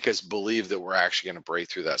make us believe that we're actually going to break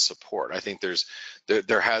through that support. I think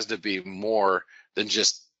there has to be more than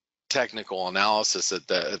just technical analysis at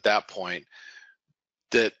that point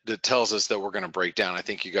that tells us that we're going to break down. I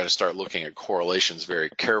think you got to start looking at correlations very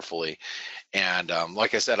carefully. And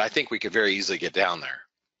like I said, I think we could very easily get down there.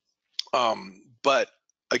 But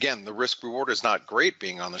again, the risk reward is not great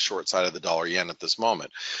being on the short side of the dollar yen at this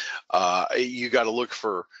moment. You got to look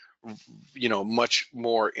for, you know, much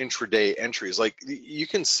more intraday entries. Like you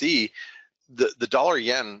can see the dollar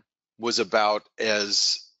yen was about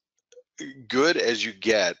as good as you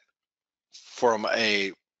get from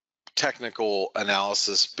a technical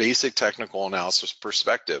analysis, basic technical analysis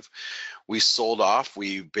perspective. We sold off,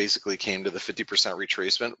 we basically came to the 50%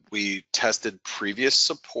 retracement. We tested previous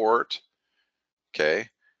support, okay,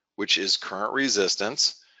 which is current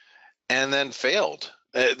resistance, and then failed.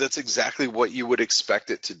 That's exactly what you would expect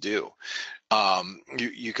it to do.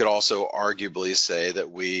 You could also arguably say that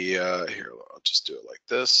we, here, I'll just do it like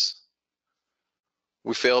this.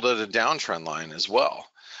 We failed at a downtrend line as well.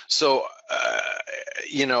 So,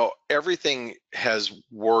 you know, everything has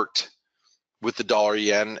worked with the dollar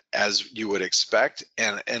yen as you would expect.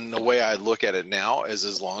 And the way I look at it now is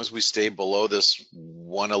as long as we stay below this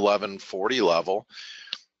 111.40 level,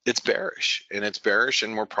 it's bearish,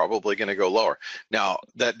 and we're probably going to go lower. Now,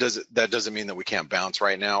 that doesn't mean that we can't bounce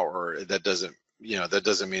right now, or that doesn't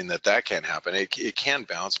mean that can't happen. It can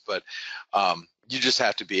bounce, but you just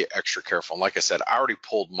have to be extra careful. And like I said, I already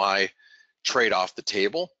pulled my trade off the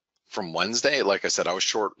table from Wednesday. Like I said, I was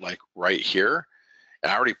short like right here,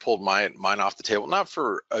 and I already pulled mine off the table, not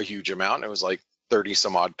for a huge amount. It was like 30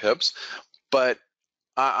 some odd pips, but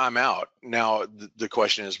I'm out. Now, the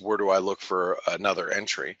question is, where do I look for another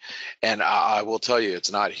entry? And I will tell you,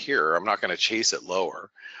 it's not here. I'm not going to chase it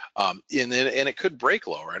lower. and it could break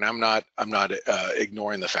lower. And I'm not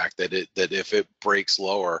ignoring the fact that if it breaks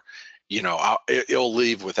lower, you know, it'll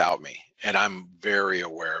leave without me, and I'm very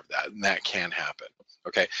aware of that, and that can happen.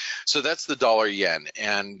 Okay, so that's the dollar yen,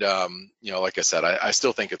 and you know, like I said, I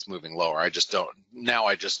still think it's moving lower. I just don't now.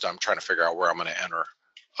 I'm trying to figure out where I'm going to enter,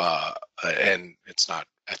 and it's not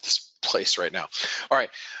at this place right now. All right,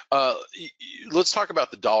 let's talk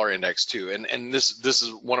about the dollar index too, and this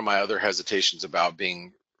is one of my other hesitations about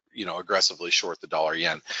being, you know, aggressively short the dollar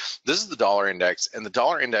yen. This is the dollar index, and the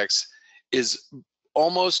dollar index is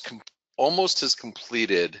almost has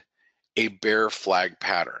completed a bear flag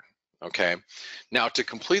pattern. Okay, now to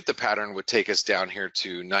complete the pattern would take us down here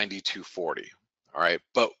to 92.40. All right,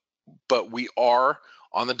 but we are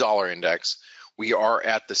on the dollar index. We are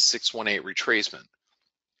at the 618 retracement.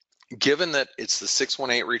 Given that it's the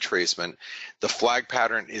 618 retracement, the flag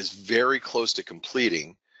pattern is very close to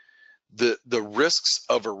completing. The risks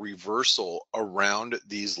of a reversal around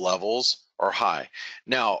these levels are high.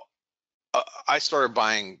 Now, I started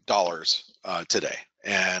buying dollars today,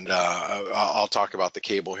 and I'll talk about the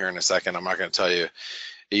cable here in a second. I'm not going to tell you,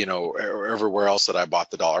 you know, everywhere else that I bought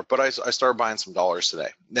the dollar, but I started buying some dollars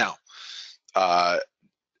today. Now,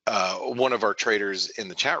 one of our traders in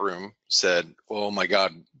the chat room said, "Oh my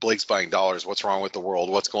God, Blake's buying dollars. What's wrong with the world?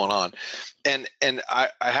 What's going on?" And I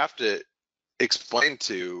have to explain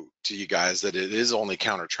to you guys that it is only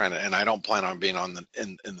counter trend, and I don't plan on being on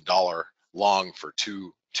in the dollar long for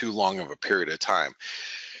too long of a period of time.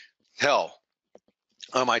 Hell,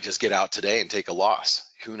 I might just get out today and take a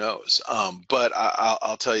loss. Who knows? But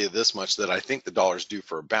I'll tell you this much, that I think the dollar's due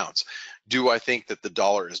for a bounce. Do I think that the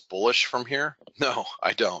dollar is bullish from here? No,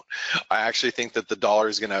 I don't. I actually think that the dollar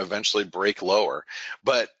is going to eventually break lower.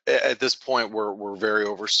 But at this point, we're very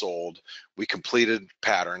oversold. We completed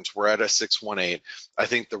patterns. We're at a 618. I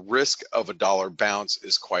think the risk of a dollar bounce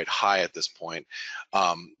is quite high at this point.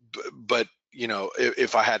 But you know,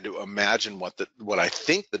 if I had to imagine what I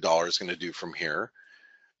think the dollar is going to do from here,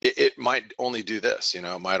 it might only do this. You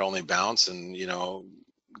know, it might only bounce and, you know,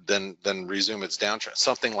 then resume its downtrend,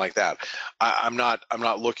 something like that. I'm not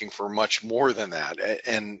looking for much more than that,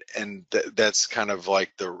 and that's kind of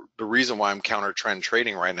like the reason why I'm counter trend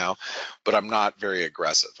trading right now. But I'm not very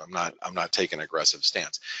aggressive. I'm not taking an aggressive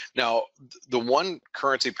stance. Now, the one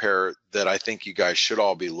currency pair that I think you guys should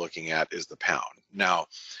all be looking at is the pound. Now,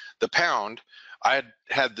 the pound, I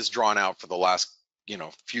had this drawn out for the last, you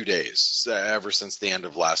know, few days, ever since the end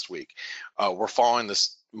of last week. We're following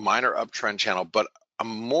this minor uptrend channel, but I'm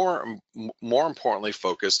more importantly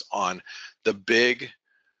focused on the big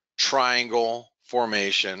triangle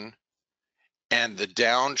formation and the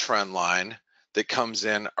downtrend line that comes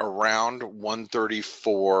in around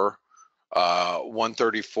 134,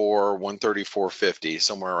 134.50,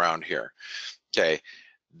 somewhere around here. Okay,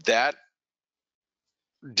 that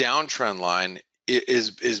downtrend line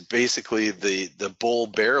is basically the bull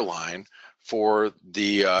bear line for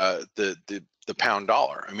the pound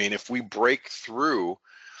dollar. I mean, if we break through,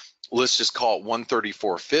 let's just call it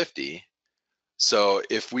 134.50. So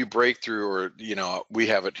if we break through, or, you know, we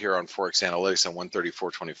have it here on ForexAnalytix on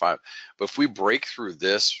 134.25, but if we break through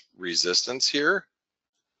this resistance here,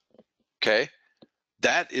 okay,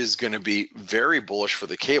 that is going to be very bullish for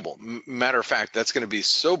the cable. Matter of fact, that's going to be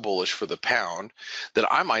so bullish for the pound that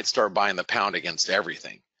I might start buying the pound against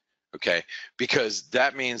everything. Okay, because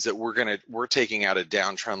that means that we're taking out a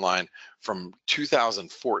downtrend line from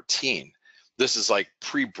 2014. This is like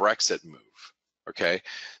pre-Brexit move. Okay,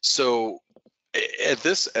 so at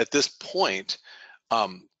this point,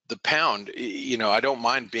 the pound, you know, I don't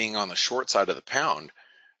mind being on the short side of the pound,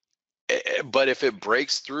 but if it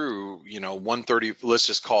breaks through, you know, 130, let's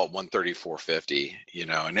just call it 134.50, you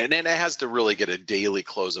know, and it has to really get a daily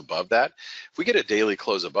close above that. If we get a daily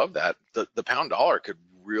close above that, the pound dollar could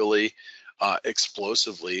really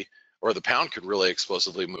explosively, or the pound could really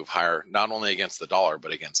explosively move higher, not only against the dollar,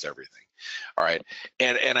 but against everything. All right,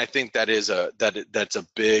 and I think that's a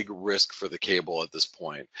big risk for the cable at this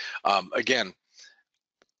point. Again,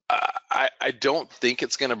 I don't think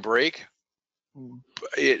it's going to break.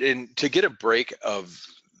 And to get a break of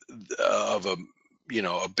a, you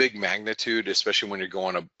know, a big magnitude, especially when you're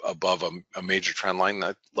going above a major trend line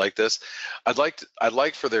like this, I'd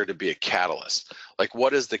like for there to be a catalyst. Like,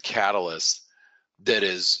 what is the catalyst that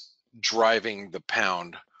is driving the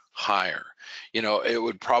pound higher? You know, it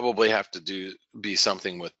would probably have to be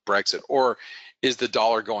something with Brexit, or is the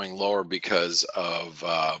dollar going lower because of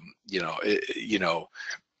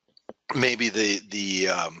maybe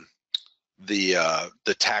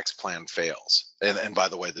the tax plan fails. And by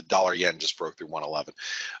the way, the dollar yen just broke through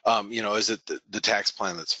 111. You know, is it the tax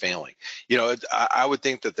plan that's failing? You know, I would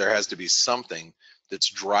think that there has to be something that's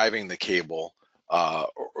driving the cable, or,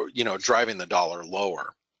 you know, driving the dollar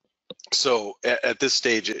lower. So at this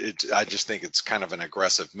stage, I just think it's kind of an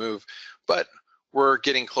aggressive move, but we're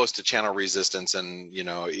getting close to channel resistance, and you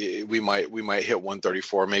know, we might hit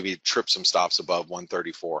 134, maybe trip some stops above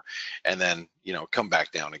 134, and then you know, come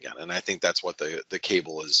back down again. And I think that's what the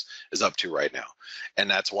cable is up to right now, and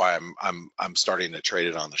that's why I'm starting to trade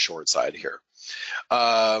it on the short side here.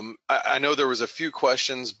 I know there was a few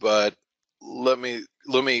questions, but let me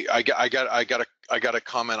I got a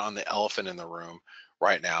comment on the elephant in the room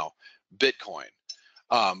right now. Bitcoin.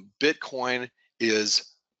 Bitcoin is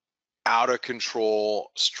out of control,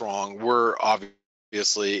 strong. We're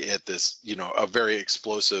obviously at this, you know, a very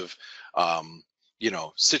explosive, you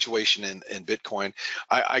know, situation in Bitcoin.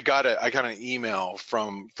 I got an email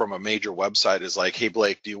from a major website is like, hey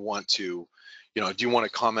Blake, do you want to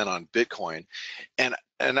comment on Bitcoin? And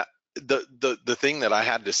the thing that I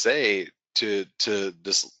had to say to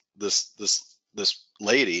this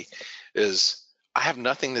lady is, I have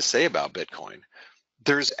nothing to say about Bitcoin.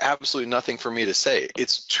 There's absolutely nothing for me to say.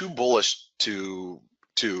 It's too bullish to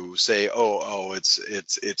say, oh,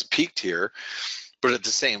 it's peaked here. But at the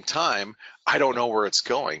same time, I don't know where it's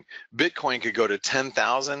going. Bitcoin could go to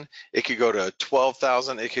 10,000. It could go to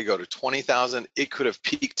 12,000. It could go to 20,000. It could have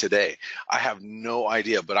peaked today. I have no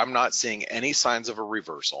idea, but I'm not seeing any signs of a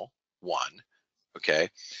reversal. One, okay.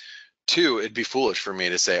 Two, it'd be foolish for me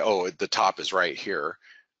to say, oh, the top is right here.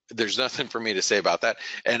 There's nothing for me to say about that.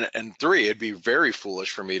 And three, it'd be very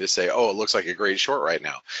foolish for me to say, oh, it looks like a great short right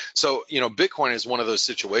now. So, you know, Bitcoin is one of those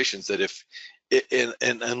situations that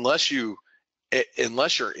unless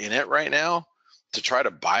you're in it right now to try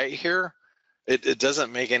to buy it here, it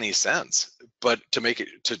doesn't make any sense. But to make it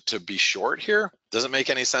to be short here doesn't make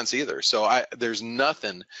any sense either. So there's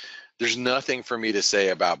nothing for me to say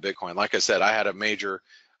about Bitcoin. Like I said, I had a major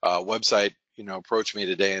website, you know, approach me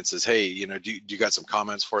today and says, hey, you know, do you got some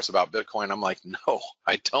comments for us about Bitcoin? I'm like, no,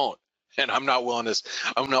 I don't. And I'm not willing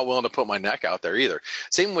to put my neck out there either.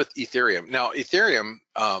 Same with Ethereum. Now, Ethereum,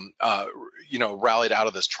 you know, rallied out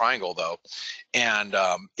of this triangle though, and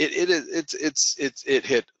it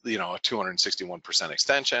hit, you know, a 261%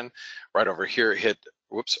 extension. Right over here, it hit.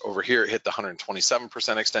 Whoops, over here it hit the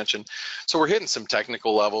 127% extension. So we're hitting some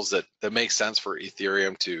technical levels that make sense for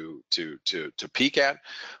Ethereum to peak at.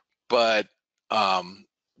 But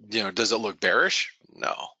you know, does it look bearish?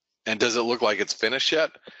 No. And does it look like it's finished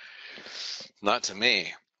yet? Not to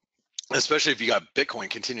me. Especially if you got Bitcoin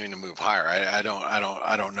continuing to move higher. I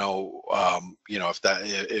don't know, you know, if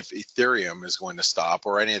Ethereum is going to stop,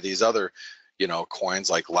 or any of these other, you know, coins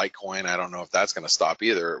like Litecoin. I don't know if that's going to stop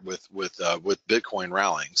either with Bitcoin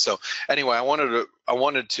rallying. So anyway, I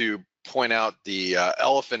wanted to point out the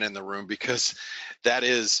elephant in the room, because that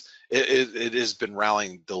is. It has been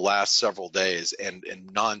rallying the last several days and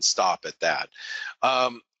nonstop at that.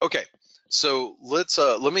 Okay, so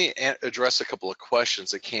let me address a couple of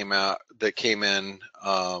questions that came in.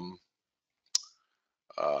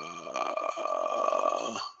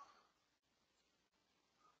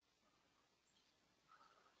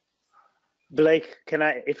 Blake,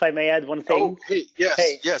 if I may add one thing? Oh, hey,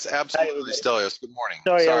 yes, absolutely, Stelios. Good morning.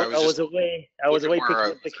 Sorry, I was away picking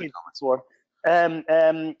up the kids before.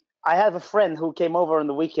 I have a friend who came over on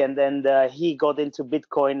the weekend, and he got into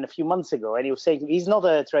Bitcoin a few months ago, and he was saying he's not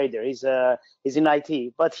a trader, he's in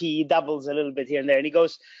IT, but he dabbles a little bit here and there, and he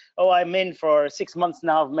goes, oh, I'm in for 6 months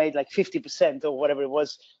now, I've made like 50% or whatever it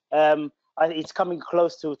was. It's coming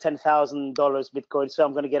close to $10,000 Bitcoin, so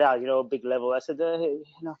I'm going to get out, you know, a big level. I said, you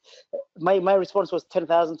know, my response was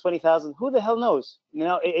 10,000, 20,000. Who the hell knows? You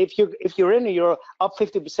know, if you're in, you're up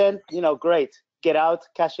 50%, you know, great, get out,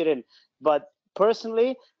 cash it in. But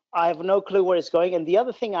personally, I have no clue where it's going. And the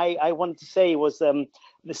other thing I wanted to say was the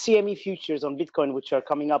CME futures on Bitcoin, which are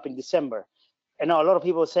coming up in December. And now a lot of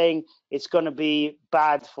people are saying it's going to be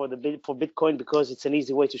bad for Bitcoin because it's an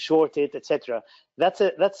easy way to short it, etc. That's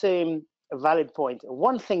a valid point.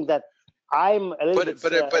 One thing that I'm a little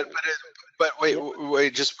but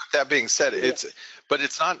wait. Just with that being said, it's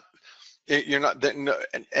not. You're not.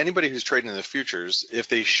 Anybody who's trading in the futures, if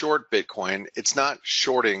they short Bitcoin, it's not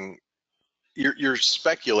shorting. You're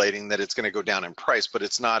speculating that it's going to go down in price, but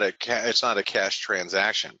it's not a cash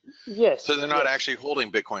transaction. Yes. So they're not actually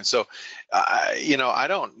holding Bitcoin. So, you know, I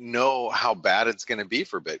don't know how bad it's going to be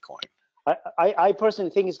for Bitcoin. I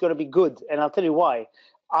personally think it's going to be good, and I'll tell you why.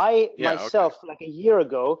 I Yeah, myself, like a year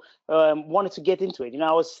ago, wanted to get into it.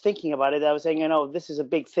 I was thinking about it. I was saying, this is a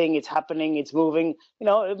big thing. It's happening. It's moving.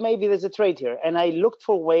 Maybe there's a trade here. And I looked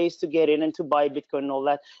for ways to get in and to buy Bitcoin and all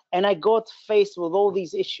that. And I got faced with all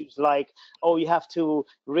these issues like, oh, you have to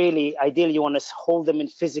really, ideally, you want to hold them in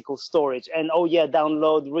physical storage. And, oh, yeah,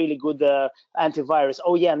 download really good antivirus.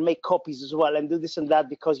 Oh, yeah, and make copies as well and do this and that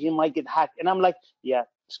because you might get hacked. And I'm like, yeah,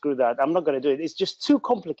 screw that. I'm not going to do it. It's just too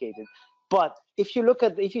complicated. But if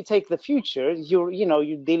you take the future,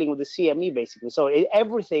 you're dealing with the CME basically. So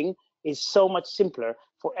everything is so much simpler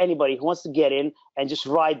for anybody who wants to get in and just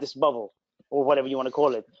ride this bubble or whatever you want to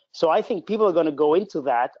call it. So I think people are going to go into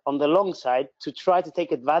that on the long side to try to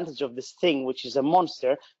take advantage of this thing, which is a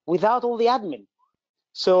monster, without all the admin.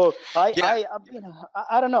 So I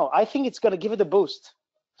don't know. I think it's going to give it a boost.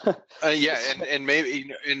 Yeah, and maybe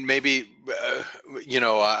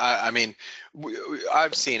I mean,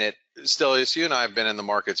 I've seen it. Stelios, you and I have been in the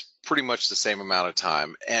markets pretty much the same amount of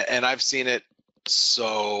time, and I've seen it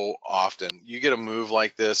so often. You get a move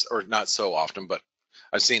like this, or not so often, but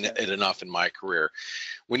I've seen it enough in my career.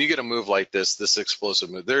 When you get a move like this explosive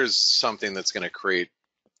move, there's something that's going to create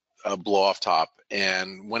a blow off top,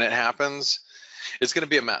 and when it happens, it's going to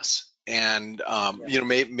be a mess. And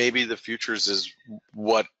maybe the futures is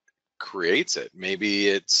what creates it. Maybe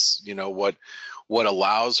it's what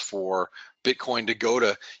allows for Bitcoin to go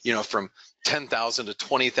to from 10,000 to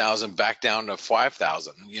 20,000 back down to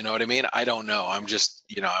 5,000. You know what I mean? I don't know. I'm just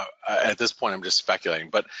at this point I'm just speculating.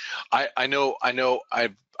 But I know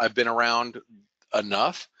I've been around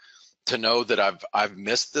enough to know that I've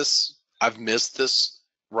missed this. I've missed this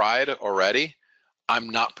ride already. I'm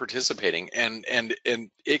not participating, and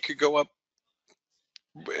it could go up.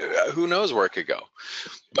 Who knows where it could go,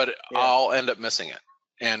 but I'll end up missing it,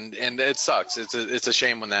 and it sucks. It's a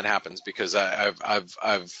shame when that happens because I've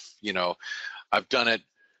done it,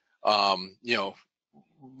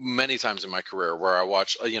 many times in my career where I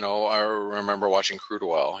watch, I remember watching crude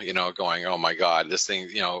oil, going, oh my God, this thing,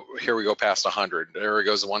 here we go past 100, there it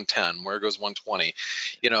goes 110, where it goes 120,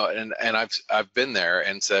 and I've been there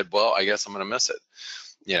and said, well, I guess I'm going to miss it,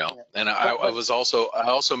 and I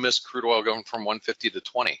also missed crude oil going from 150 to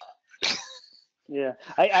 20. Yeah,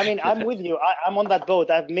 I mean, I'm with you. I'm on that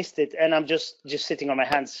boat. I've missed it, and I'm just sitting on my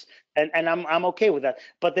hands, and I'm okay with that.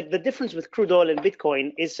 But the difference with crude oil and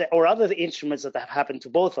Bitcoin is, or other instruments that have happened to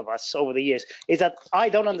both of us over the years, is that I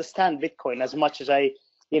don't understand Bitcoin as much as I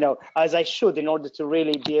should in order to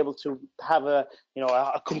really be able to have a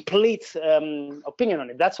complete opinion on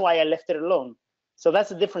it. That's why I left it alone. So that's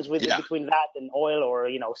the difference between that and oil or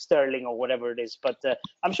sterling or whatever it is. But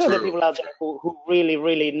I'm sure there are people out there who really,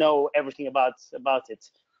 really know everything about it.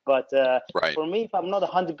 But for me, if I'm not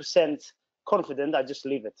 100% confident, I just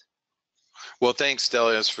leave it. Well, thanks,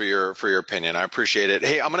 Stelios, for your opinion. I appreciate it.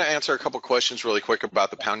 Hey, I'm going to answer a couple questions really quick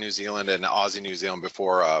about the pound New Zealand and Aussie New Zealand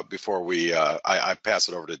before I pass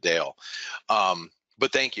it over to Dale.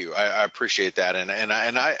 But thank you. I appreciate that, and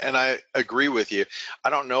I agree with you. I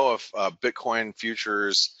don't know if Bitcoin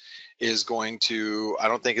futures is going to. I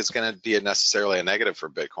don't think it's going to be necessarily a negative for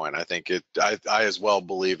Bitcoin. I think I as well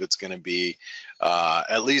believe it's going to be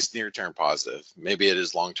at least near-term positive. Maybe it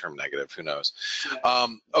is long-term negative. Who knows?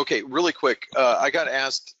 Okay, really quick. I got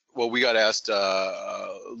asked. Well, we got asked,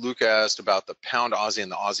 Luke asked about the pound Aussie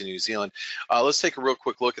and the Aussie New Zealand. Let's take a real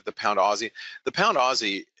quick look at the pound Aussie. The pound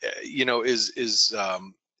Aussie,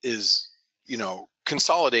 is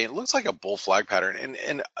consolidating. It looks like a bull flag pattern.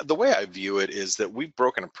 And the way I view it is that we've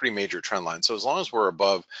broken a pretty major trend line. So as long as we're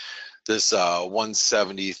above this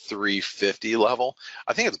 173.50 level,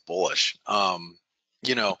 I think it's bullish.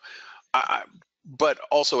 But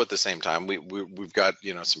also at the same time, we've got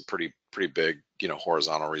some pretty big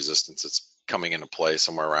horizontal resistance that's coming into play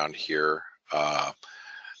somewhere around here,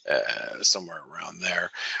 somewhere around there.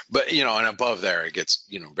 But and above there it gets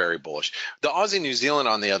very bullish. The Aussie New Zealand,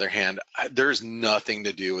 on the other hand, there's nothing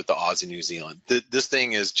to do with the Aussie New Zealand. This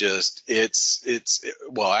thing is just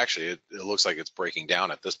well, actually it looks like it's breaking down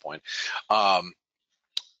at this point.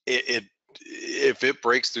 If it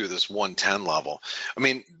breaks through this 110 level, I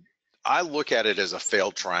mean, I look at it as a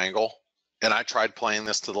failed triangle, and I tried playing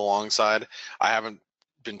this to the long side. I haven't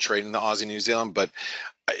been trading the Aussie New Zealand, but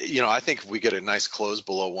I think if we get a nice close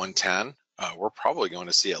below 110, we're probably going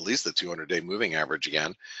to see at least the 200-day moving average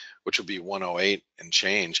again, which will be 108 and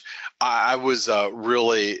change. I was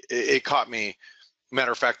really, it caught me.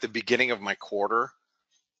 Matter of fact, the beginning of my quarter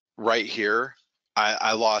right here,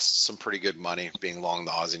 I lost some pretty good money being long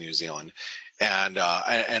the Aussie New Zealand. And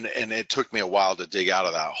it took me a while to dig out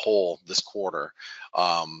of that hole this quarter,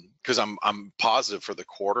 because I'm positive for the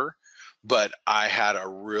quarter, but I had a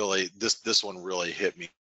really this one really hit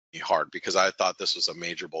me hard because I thought this was a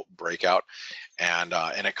major breakout, and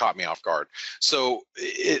it caught me off guard. So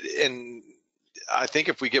and I think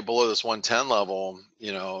if we get below this 110 level,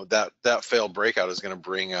 you know, that failed breakout is going to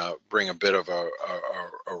bring a bit of a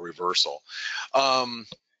reversal.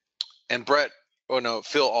 And Brett, oh no,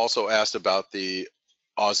 Phil also asked about the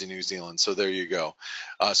Aussie New Zealand. So there you go.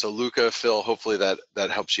 So Luca, Phil, hopefully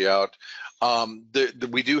that helps you out.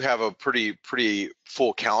 We do have a pretty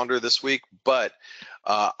full calendar this week, but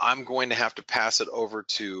I'm going to have to pass it over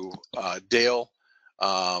to Dale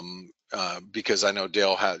because I know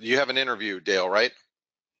Dale you have an interview, Dale, right?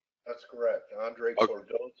 That's correct. Andre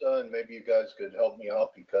Cordoza, and maybe you guys could help me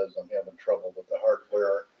out because I'm having trouble with the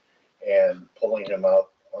hardware and pulling him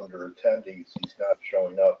out under attendees. He's not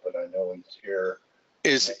showing up, but I know he's here.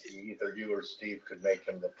 Maybe either you or Steve could make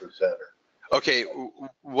him the presenter. Okay,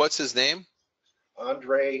 what's his name?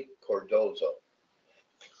 Andre Cordoza.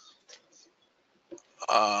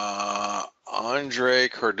 Andre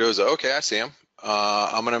Cardoza. Okay, I see him.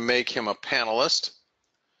 I'm going to make him a panelist.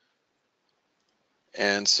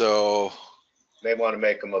 And so... May want to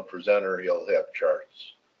make him a presenter. He'll have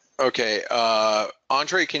charts. Okay.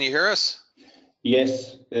 Andre, can you hear us?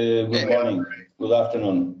 Yes. Good morning. Good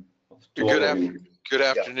afternoon. Good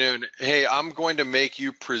afternoon. Yeah. Hey, I'm going to make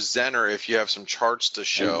you presenter if you have some charts to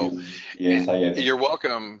show. Yes, I have. You're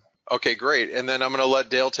welcome. Okay, great. And then I'm going to let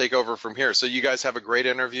Dale take over from here. So you guys have a great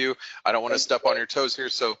interview. I don't want to step on your toes here.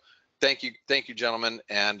 So thank you, gentlemen,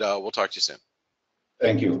 and we'll talk to you soon.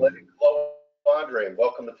 Thank you. Hello, Andre.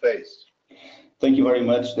 Welcome to FACE. Thank you very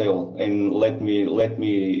much, Dale. And let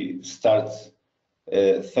me start.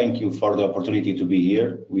 Thank you for the opportunity to be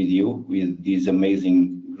here with you, with this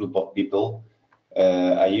amazing group of people.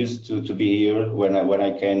 I used to be here when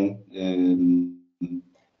I can,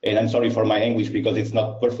 and I'm sorry for my English because it's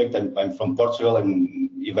not perfect. I'm from Portugal, and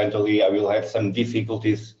eventually I will have some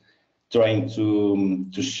difficulties trying to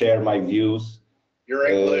share my views. Your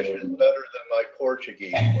English is better than my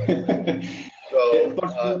Portuguese. So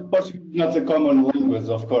Portuguese is not a common language,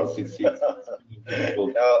 of course. It's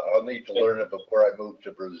I'll need to learn it before I move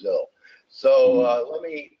to Brazil. So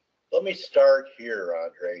let me start here,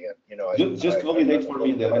 Andre. And you know, just validate for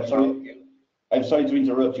me that I'm sorry to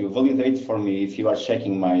interrupt you. Validate for me if you are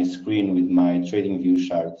checking my screen with my trading view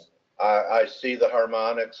charts. I see the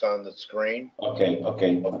harmonics on the screen. Okay.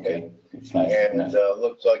 It's nice. And nice.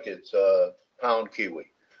 Looks like it's pound kiwi.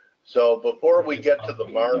 So before we get to the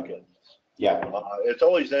markets, it's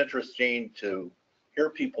always interesting to hear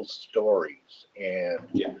people's stories and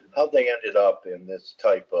how they ended up in this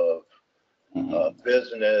type of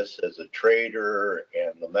business as a trader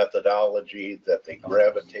and the methodology that they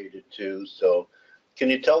gravitated to. So can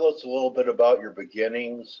you tell us a little bit about your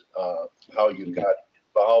beginnings, how you got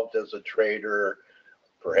involved as a trader,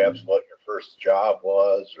 perhaps what your first job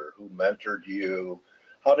was or who mentored you?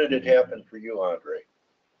 How did it happen for you, Andre?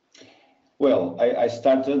 Well, I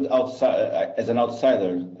started outside as an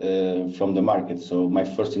outsider from the market. So my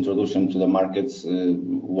first introduction to the markets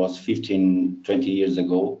was 15, 20 years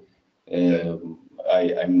ago.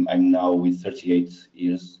 I'm now with 38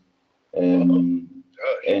 years, and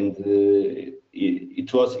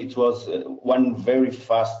it was one very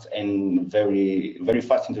fast and very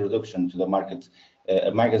fast introduction to the market.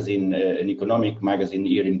 A magazine, an economic magazine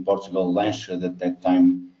here in Portugal, launched at that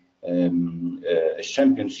time a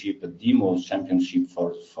championship, a demo championship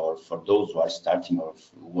for those who are starting or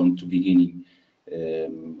want to begin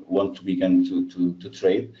to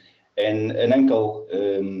trade. And an uncle,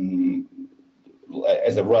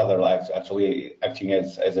 as a brother, actually acting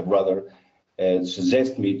as a brother,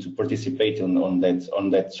 suggested me to participate on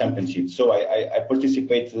that championship. So I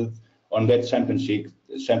participated on that championship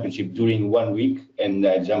during 1 week, and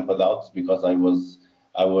I jumped out because I was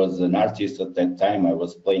an artist at that time. I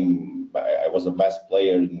was a bass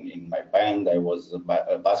player in my band. I was a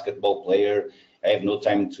basketball player. I have no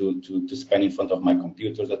time to spend in front of my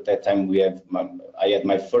computers. At that time, I had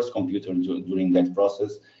my first computer during that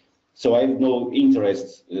process. So I have no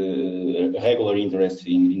interest, regular interest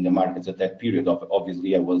in the markets at that period.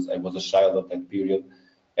 Obviously, I was a child of that period,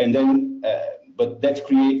 and then. But that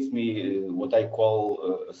creates me what I call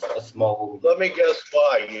a small. Let me guess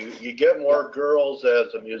why. You get more girls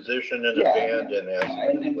as a musician in a band and as.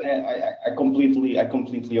 I completely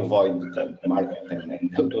avoid the market and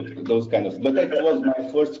those kind of. But that was my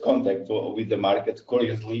first contact with the market,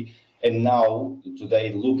 curiously. And now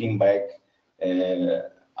today, looking back,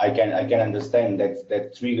 I can understand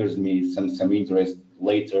that triggers me some interest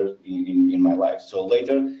later in my life. So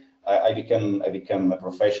later. I became a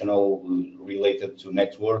professional related to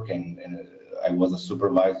network, and I was a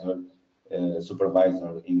supervisor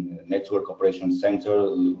supervisor in network operations center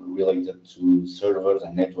related to servers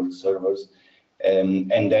and network servers.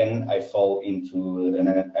 And then I fall into an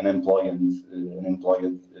unemployed,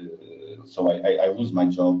 so I lose my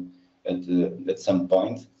job at some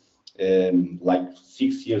point. Like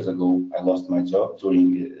 6 years ago, I lost my job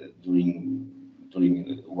during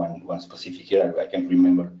one specific year. I can't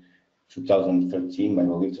remember, 2013, I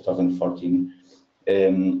believe 2014.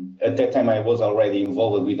 At that time, I was already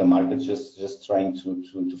involved with the market, just trying to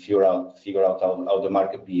figure out how the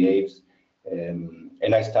market behaves.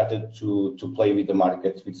 And I started to play with the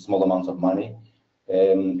market with small amounts of money.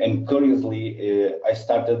 And curiously, I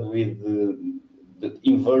started with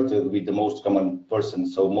inverted with the most common person.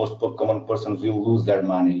 So most common persons will lose their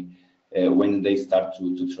money when they start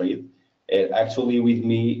to trade. Actually, with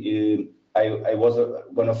me, I was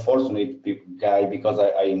one of fortunate guy because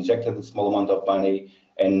I injected a small amount of money,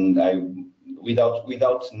 and without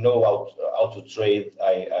know how to trade,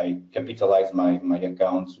 I capitalized my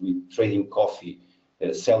accounts with trading coffee,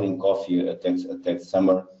 selling coffee at that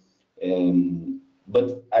summer.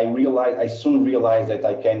 But I soon realized that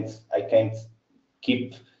I can't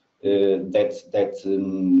keep that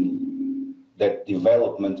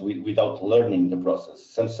development without learning the process.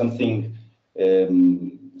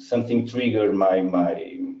 Something triggered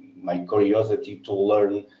my curiosity to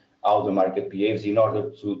learn how the market behaves in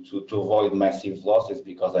order to avoid massive losses,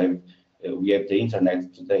 because we have the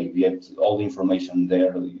internet today. We have all the information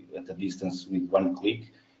there at a distance with one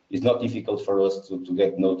click. It's not difficult for us to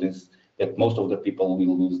get notice that most of the people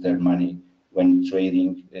will lose their money when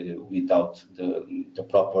trading without the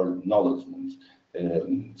proper knowledge.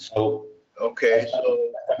 So okay,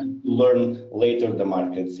 so learn later the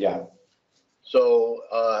markets, yeah. So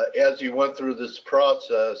as you went through this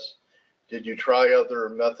process, did you try other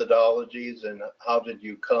methodologies, and how did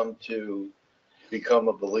you come to become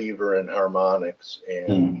a believer in harmonics?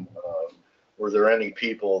 And were there any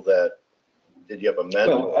people did you have a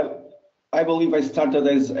mentor? Well, I believe I started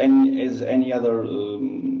as any other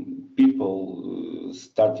people,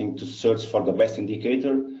 starting to search for the best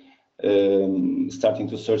indicator, starting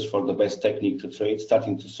to search for the best technique to trade,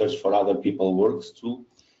 starting to search for other people's works too.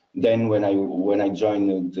 Then when I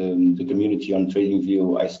joined the community on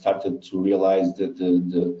TradingView, I started to realize that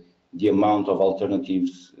the amount of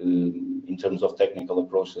alternatives in terms of technical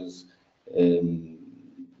approaches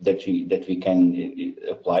that we can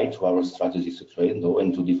apply to our strategies to trade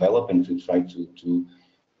and to develop, and to try to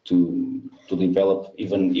develop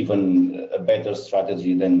even a better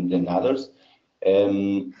strategy than others.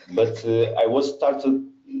 But I was started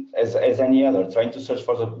as any other, trying to search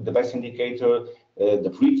for the best indicator,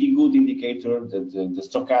 the pretty good indicator, the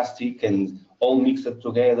stochastic, and all mixed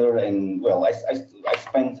together. And well, I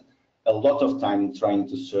spent a lot of time trying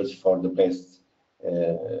to search for the best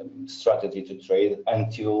strategy to trade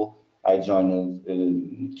until I joined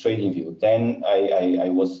TradingView. Then I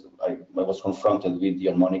was confronted with the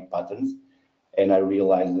harmonic patterns, and I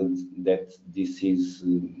realized that this is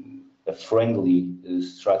a friendly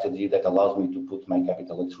strategy that allows me to put my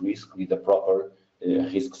capital at risk with a proper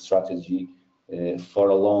risk strategy for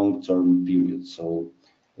a long-term period. So,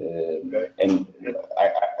 and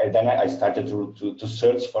then I started to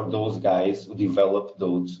search for those guys who developed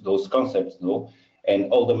those concepts,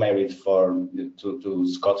 and all the merit to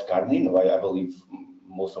Scott Carney. I believe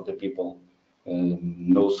most of the people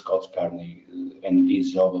know Scott Carney and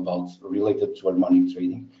his job related to harmonic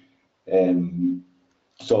trading.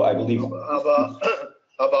 So I believe. How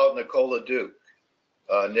about Nicola Duke?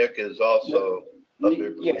 Nick is also.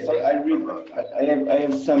 Yes, I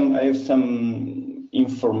have some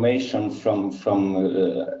information from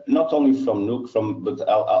not only from Nook, but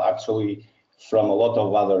actually from a lot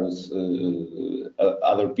of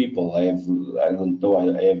other people. I have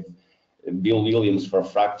Bill Williams for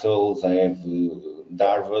fractals. I have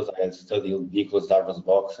Darvas. I have studied Nicholas Darvas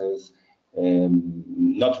boxes,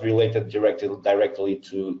 not related directly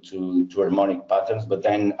to harmonic patterns, but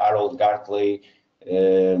then Harold Gartley,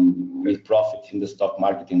 with profit in the stock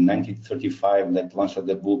market in 1935, that launched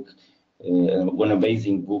the book, one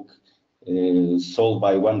amazing book, sold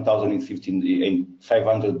by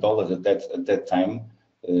 $1,500 at that time.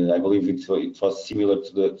 I believe it was similar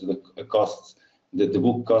to the costs. The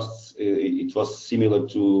book costs. It was similar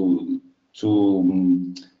to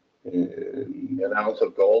an ounce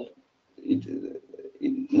of gold.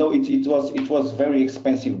 No, it was very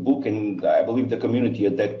expensive book, and I believe the community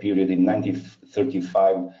at that period in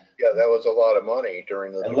 1935. Yeah, that was a lot of money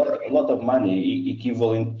during the. A lot of money,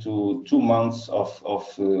 equivalent to 2 months of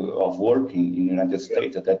work in the United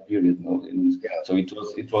States at that period. So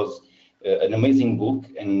it was an amazing book,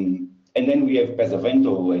 and And then we have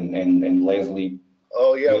Pesavento and Leslie.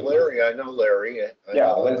 Oh yeah, Larry, I know Larry.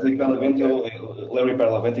 Leslie Pelavento, Larry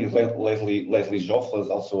Pelavento is Leslie Joffler is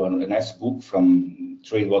also a nice book from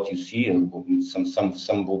Trade What You See,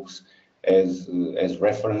 some books as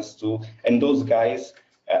reference to. And those guys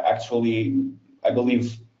actually, I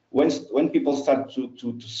believe, when people start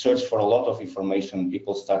to search for a lot of information,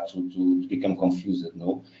 people start to become confused,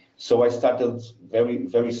 no? So I started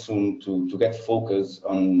very soon to get focused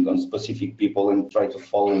on specific people and try to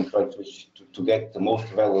follow and try to get the most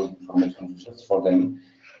valuable information just for them.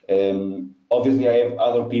 Obviously, I have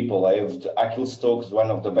other people. I have Akil Stokes,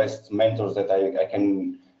 one of the best mentors that I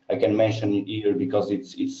can mention here because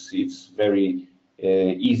it's very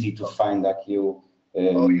easy to find Akil.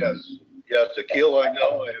 Oh yes, Akil, I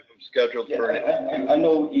know. I have him scheduled for. I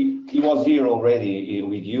know he was here already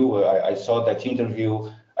with you. I saw that interview.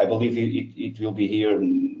 I believe it will be here.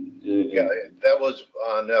 Yeah, that was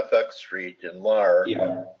on FX Street in Lar.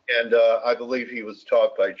 Yeah. And I believe he was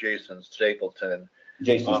taught by Jason Stapleton.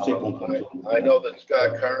 I know that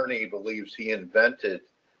Scott Carney believes he invented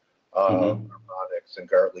harmonics and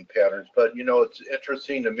Gartley patterns. But, you know, it's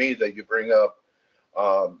interesting to me that you bring up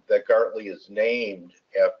that Gartley is named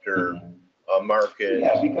after a market,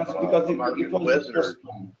 market wizard.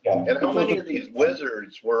 And how many of these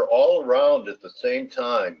wizards were all around at the same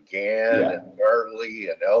time? Gann and Gartley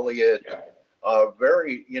and Elliott.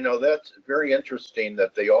 Very, you know, that's very interesting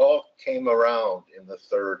that they all came around in the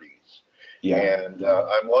 30s. And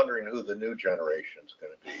I'm wondering who the new generation is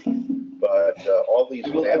going to be. But all these. I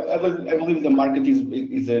believe the market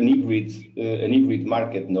is an hybrid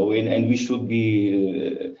market, no, and we should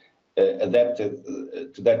be adapted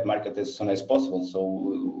to that market as soon as possible,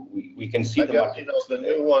 so we can see the market. You know, the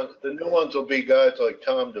new ones will be guys like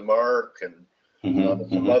Tom DeMark and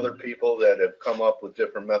some other people that have come up with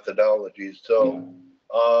different methodologies. So,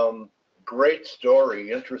 great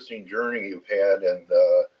story, interesting journey you've had, and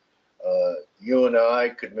you and I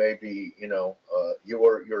could maybe, you know,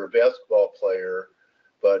 you're a basketball player,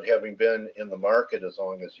 but having been in the market as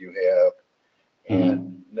long as you have, and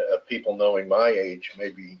people knowing my age,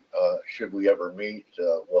 maybe should we ever meet,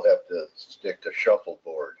 we'll have to stick to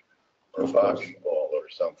shuffleboard or bocce ball or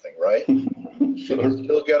something, right? Can you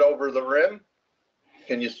still get over the rim?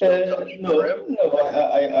 Can you still touch the rim? No,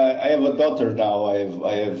 I have a daughter now.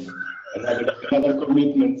 I have another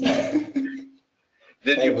commitment.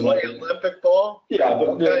 Did you play Olympic ball? Yeah,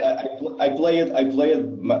 but I played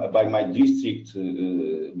by my district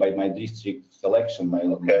selection.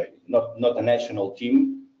 Not a national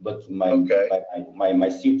team, but my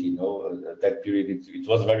city. You know, that period it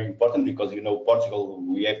was very important because, you know, Portugal,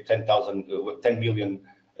 we have 10 million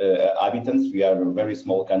inhabitants. We are a very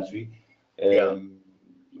small country.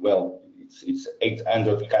 Well, it's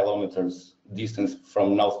 800 kilometers distance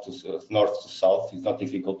from north to south. It's not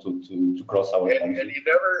difficult to cross our country. And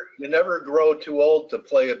you never grow too old to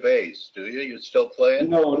play a bass, do you? You still playing?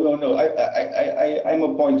 No. I'm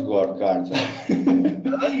a point guard.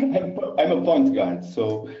 I'm a point guard.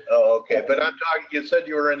 So. Oh, okay. But I'm talking. You said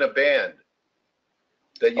you were in a band.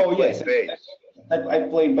 That you play bass. I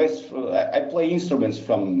play bass. I play instruments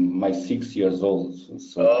from my 6 years old.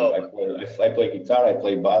 So I play guitar. I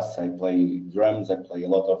play bass. I play drums. I play a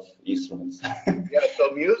lot of instruments. Yeah.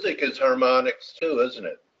 So music is harmonics too, isn't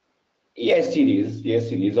it? Yes, it is.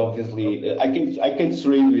 Yes, it is. Obviously, I can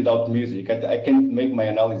train without music. I can't make my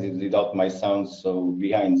analysis without my sounds. So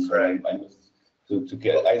behind. So right. I to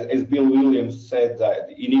get, as Bill Williams said, that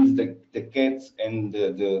he needs the cats and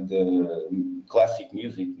the classic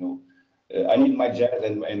music. You know. I need my jazz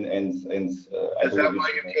and is that why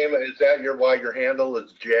you came? Is that why your handle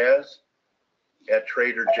is jazz? At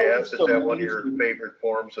Trader Jazz, is that one of your favorite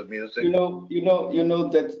forms of music? You know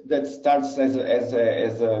that starts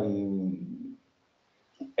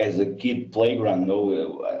as a kid playground. No,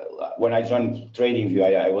 when I joined TradingView,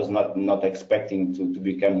 I was not expecting to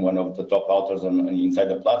become one of the top authors inside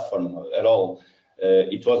the platform at all.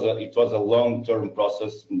 It was a long-term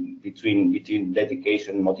process between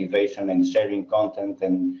dedication, motivation, and sharing content,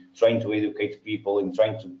 and trying to educate people and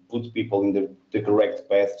trying to put people in the correct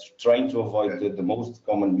path, trying to avoid the most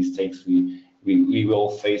common mistakes we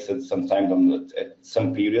will face at some time at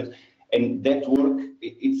some period. And that work,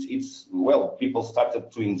 it's well, people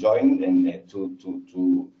started to enjoy and to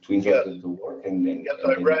enjoy the work. Yes,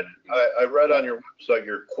 I read on your website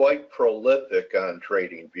you're quite prolific on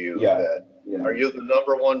TradingView. Are you the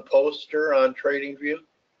 #1 poster on TradingView?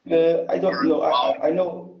 I don't know. I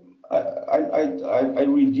know. I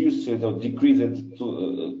reduced it or decreased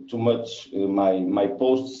too much my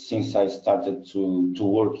posts since I started to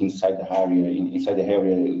work inside the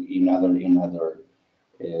area in other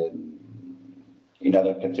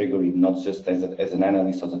category, not just as an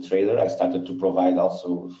analyst or a trader. I started to provide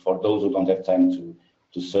also for those who don't have time to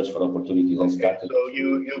search for opportunities. Okay, so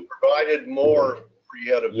you provided more.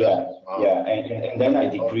 You had a business model. And then I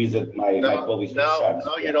decreased my published charts.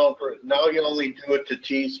 Now you don't. Now you only do it to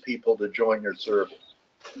tease people to join your service.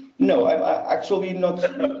 No, I actually not.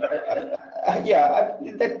 That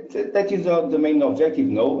is the main objective.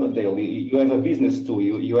 No, Dale, you have a business too.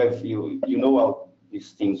 You know how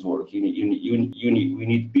these things work. We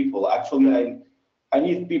need people. Actually, I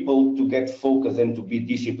need people to get focused and to be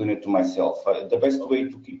disciplined to myself. The best way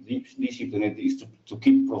to keep disciplined is to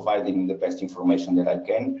keep providing the best information that I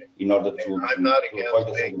can in order to. I'm not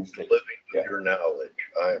against living with your knowledge.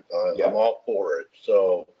 I'm all for it.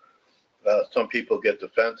 So some people get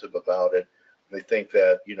defensive about it. They think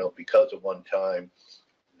that because of one time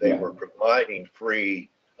they were providing free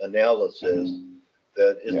analysis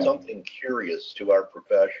that is something curious to our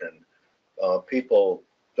profession. People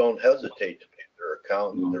don't hesitate to pay their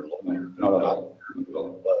accountant, their lawyer.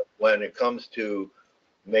 But when it comes to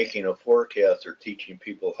making a forecast or teaching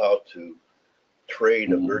people how to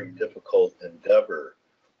trade a very difficult endeavor,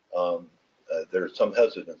 there's some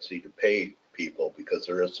hesitancy to pay people because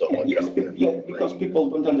there is so much. Because people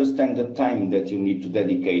don't understand the time that you need to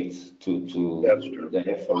dedicate to the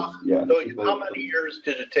effort. So how many years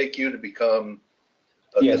did it take you to become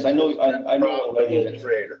a I know already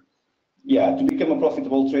trader? To become a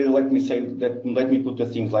profitable trader, let me put the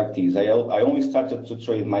things like this. I only started to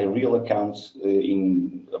trade my real accounts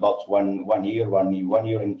in about one year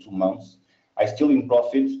and 2 months. I still in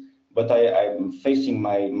profit, but I'm facing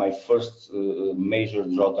my first major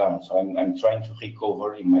drawdown. So I'm trying to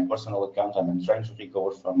recover in my personal account, and I'm trying to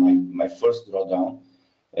recover from my first drawdown.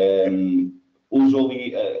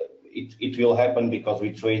 Usually it will happen because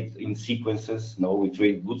we trade in sequences. We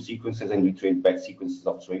trade good sequences and we trade bad sequences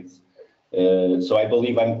of trades. So I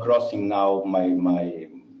believe I'm crossing now I'm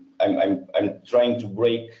trying to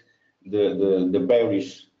break the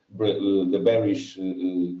bearish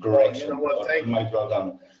correction of my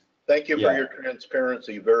drawdown. Thank you for your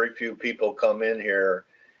transparency. Very few people come in here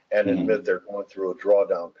and admit they're going through a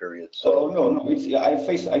drawdown period. So no, I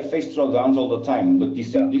face drawdowns all the time, but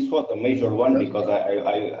this was a major one because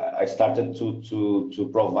I started to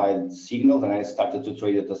provide signals and I started to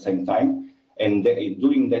trade at the same time. And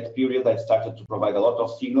during that period, I started to provide a lot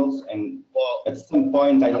of signals, and at some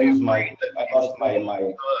point, I lost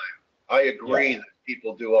my. I agree that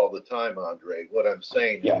people do all the time, Andre. What I'm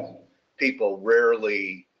saying is people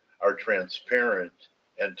rarely are transparent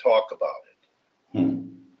and talk about it.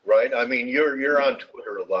 Right? I mean, you're on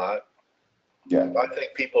Twitter a lot. I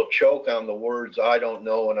think people choke on the words "I don't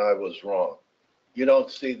know" and "I was wrong." You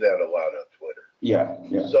don't see that a lot on Twitter.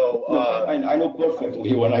 So I know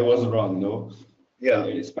perfectly when I was wrong.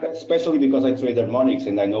 Especially because I trade harmonics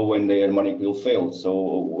and I know when the harmonic will fail.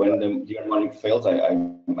 So when the harmonic fails,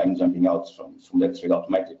 I'm jumping out from that trade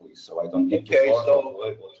automatically. So I don't need to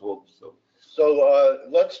hope. So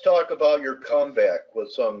let's talk about your comeback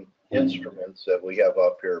with some instruments that we have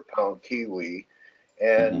up here, Pound Kiwi,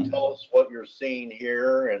 and tell us what you're seeing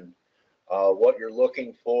here and what you're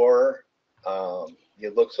looking for.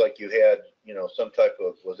 It looks like you had, some type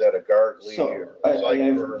of, was that a Gartley or I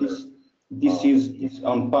have this is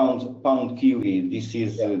on Pound Kiwi. This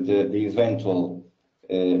is the eventual,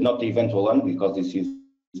 not the eventual one because this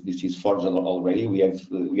is forged already. We had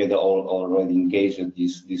already engaged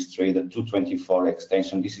this trade at 224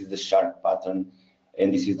 extension. This is the sharp pattern,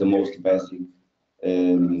 and this is the most basic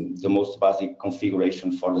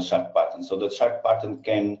configuration for the sharp pattern. So the sharp pattern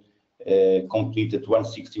can complete at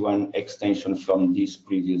 161 extension from this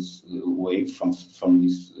previous wave, from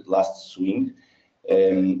this last swing.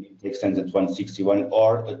 It extends at 161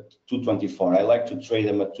 or at 224. I like to trade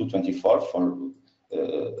them at 224 for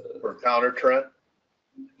counter trend.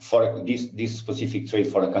 For this specific trade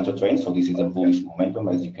for a counter trend. So this is a bullish momentum,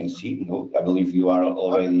 as you can see. I believe you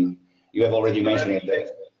have already mentioned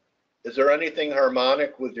that. Is there anything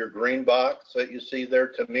harmonic with your green box that you see there?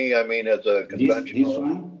 To me, I mean, as a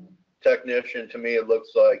conventional technician, to me, it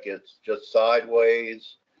looks like it's just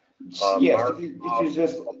sideways. Yes,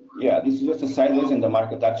 this is just a sideways, and the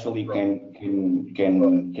market actually can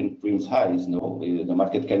print highs. The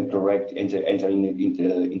market can enter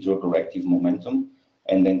into a corrective momentum,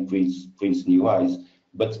 and then prints new highs.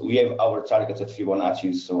 But we have our targets at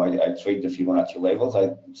Fibonacci, so I trade the Fibonacci levels.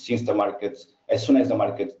 As soon as the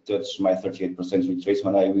market touches my 38%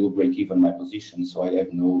 retracement, I will break even my position. So I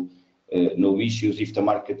have no issues. If the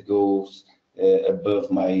market goes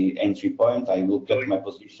above my entry point, I will cut my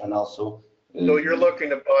position also. So you're looking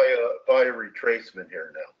to buy a retracement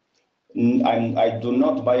here now? I do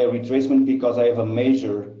not buy a retracement because I have a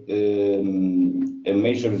major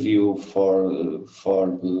view for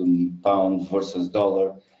pound versus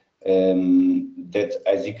dollar. That,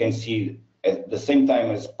 as you can see, at the same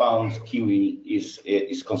time as pound QE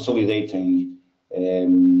is consolidating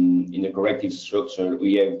in the corrective structure,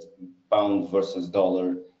 we have pound versus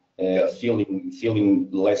dollar feeling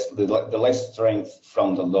the less strength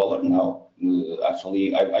from the dollar now.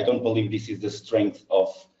 Actually, I don't believe this is the strength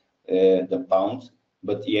of the pound,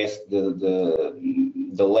 but yes, the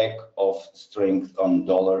lack of strength on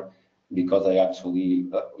dollar, because I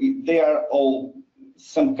actually they are all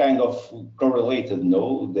some kind of correlated.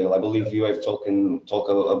 No, I believe you have talked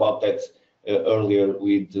about that earlier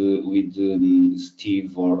with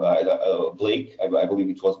Steve or Blake. I believe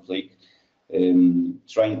it was Blake,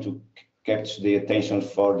 trying to capture the attention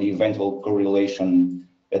for the eventual correlation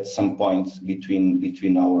at some point between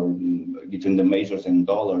the majors and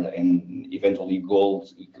dollar, and eventually gold.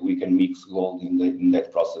 We can mix gold in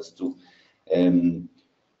that process too.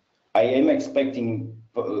 I am expecting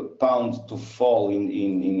pound to fall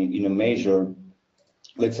in a major,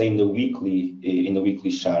 let's say in the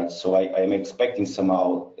weekly chart. So I am expecting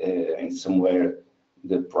somehow and somewhere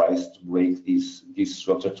the price to break this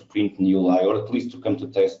structure, to print new high, or at least to come to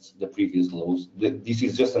test the previous lows. This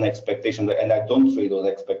is just an expectation, and I don't trade those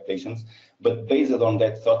expectations, but based on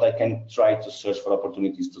that thought, I can try to search for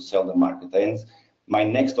opportunities to sell the market. And my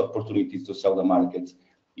next opportunity to sell the market,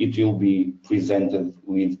 it will be presented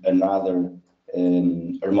with another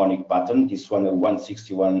harmonic pattern, this one a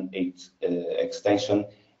 161.8 extension.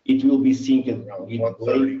 It will be synced with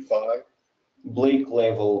 135. Blake's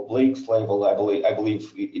level. I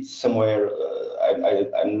believe it's somewhere.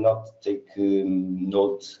 I'm not taking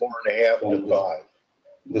note. 4.5 to 5.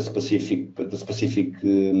 The specific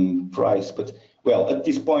price, but well, at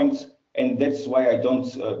this point, and that's why I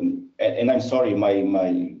don't. And I'm sorry,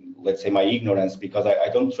 let's say my ignorance, because I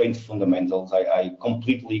don't trade fundamentals. I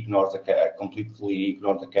completely ignore the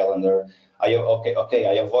calendar. I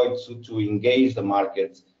avoid to engage the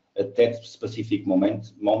market at that specific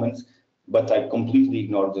moment, but I completely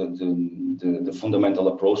ignore the fundamental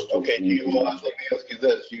approach to. Okay, let me ask you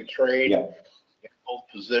this: you trade in both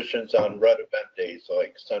positions on red event days,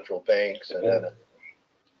 like central banks, and then.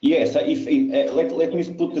 Yes, let me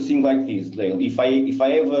put the thing like this, Dale. If I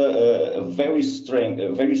have a very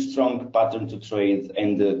strong pattern to trade,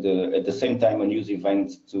 and at the same time a news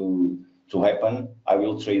event to happen, I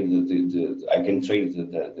will trade I can trade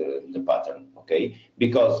the pattern, okay?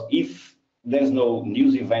 Because if there's no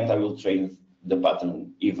news event, I will trade the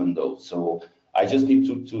pattern even though. So I just need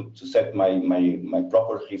to set my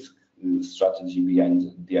proper risk strategy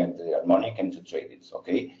behind the harmonic and to trade it,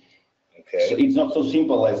 okay? Okay. So it's not so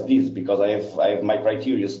simple as this, because I have my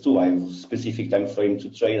criteria too. I have specific time frame to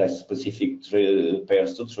trade. I have specific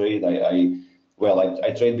pairs to trade. I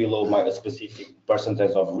trade below my specific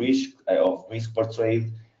percentage of risk per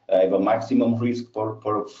trade. I have a maximum risk for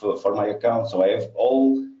my account. So I have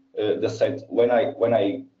all the set. When I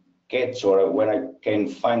catch, or when I can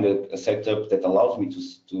find a setup that allows me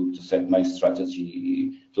to set my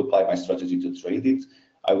strategy, to apply my strategy to trade it,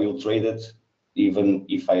 I will trade it. Even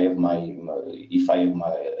if I have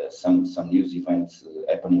some news events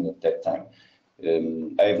happening at that time,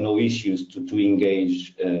 I have no issues to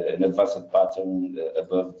engage an advanced pattern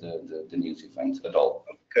above the news event at all.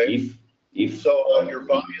 Okay. If so, your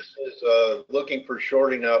bias is looking for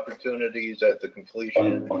shorting opportunities at the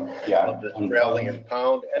completion of this rally in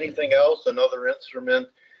pound. Anything else? Another instrument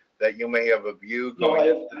that you may have a view going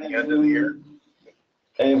into the end of the year?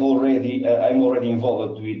 I'm already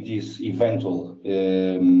involved with this eventual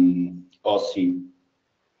OSI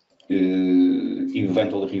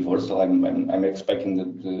eventual reversal. I'm expecting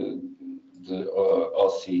the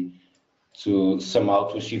OSI to somehow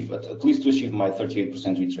achieve at least my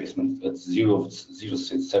 38% retracement at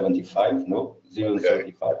 0.75. No,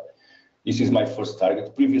 0.75. This is my first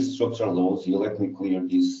target. Previous structural lows. You let me clear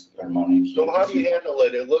this harmonic. So how do you handle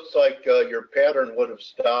it? It looks like your pattern would have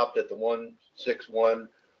stopped at the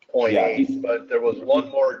 161.8, but there was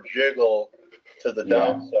one more jiggle to the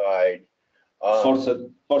downside. Forced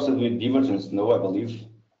with divergence, no, I believe.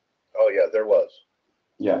 Oh yeah, there was.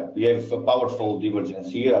 Yeah, we have a powerful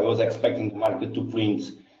divergence here. I was expecting the market to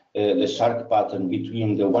print the shark pattern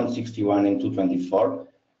between the 161 and 224.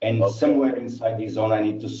 And somewhere inside this zone, I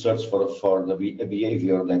need to search for the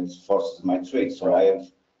behavior that forces my trade. So I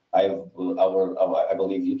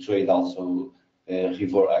believe you trade also as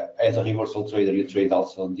a reversal trader. You trade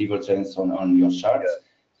also divergence on your charts.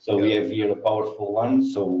 So we have here a powerful one,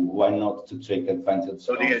 so why not to take advantage?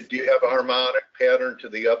 So do you have a harmonic pattern to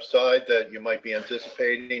the upside that you might be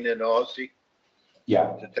anticipating in Aussie?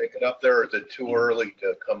 Yeah. To take it up there, or is it too early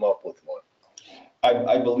to come up with one?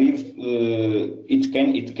 I believe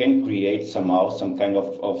it can create somehow some kind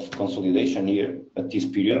of consolidation here at this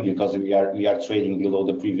period, because we are trading below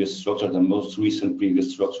the previous structure, the most recent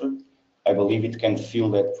previous structure. I believe it can feel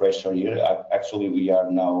that pressure here. Actually, we are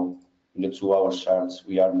now in the 2-hour charts.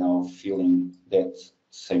 We are now feeling that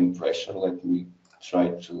same pressure. Let me try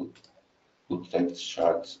to put that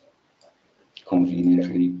chart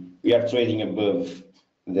conveniently. We are trading above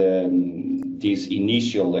this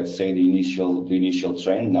initial, let's say the initial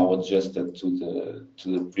trend, now adjusted to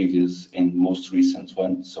the previous and most recent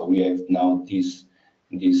one. So we have now this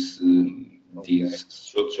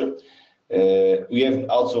structure. We have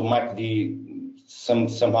also marked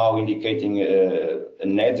somehow indicating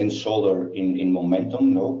an head and shoulder in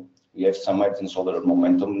momentum. No, we have some head and shoulder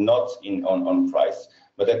momentum, not on price,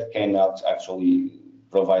 but that cannot actually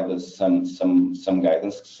provide us some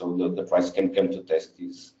guidance, so the price can come to test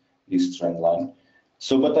this trend line.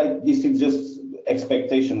 So, but this is just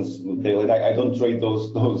expectations, Dale. I don't trade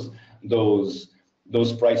those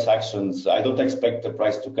price actions. I don't expect the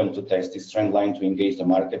price to come to test this trend line to engage the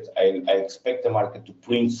market. I expect the market to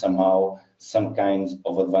print somehow some kinds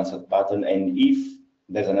of advanced pattern, and if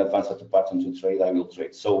there's an advanced pattern to trade, I will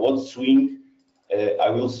trade. So what swing I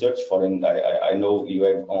will search for, and I know you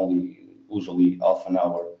have only usually half an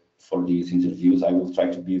hour for these interviews. I will try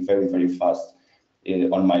to be very, very fast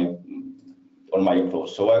on my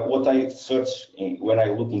approach. So what I search when I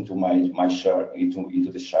look into my chart,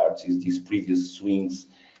 into the charts, is these previous swings,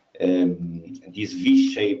 these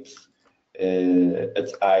V shapes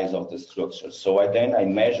at eyes of the structure. So I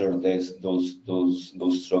measure those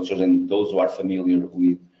structures, and those who are familiar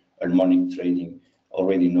with harmonic trading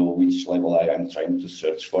already know which level I am trying to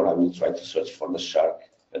search for. I will try to search for the shark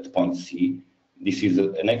at point C. This is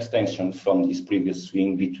an extension from this previous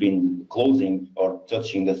swing between closing or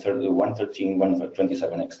touching the 113,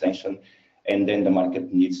 127 extension, and then the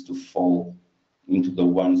market needs to fall into the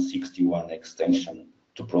 161 extension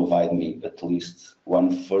to provide me at least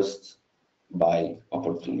one first buy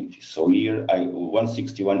opportunity. So here,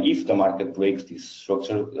 161, if the market breaks this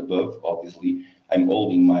structure above, obviously, I'm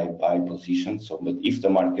holding my buy position. So, but if the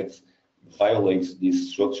market violates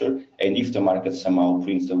this structure, and if the market somehow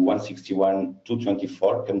prints the 161,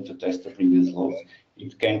 224, come to test the previous lows,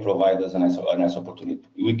 it can provide us a nice opportunity.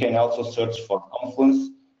 We can also search for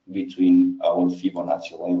confluence between our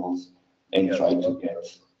Fibonacci levels and try to get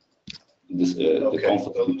this, the confluence.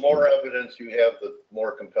 So the more evidence you have, the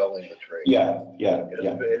more compelling the trade. Yeah.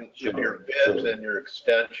 If your bids and your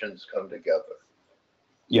extensions come together.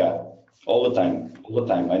 Yeah. All the time.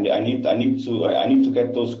 I need to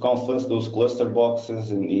get those confluence, those cluster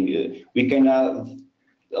boxes, and we can add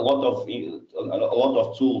a lot of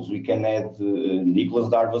tools. We can add Nicholas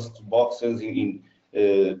Darvas boxes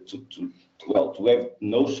to have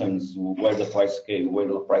notions where the price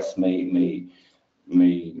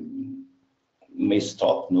may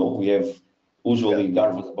stop. No, we have usually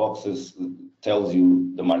Darvas boxes tells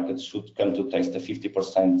you the market should come to test the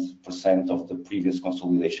 50% of the previous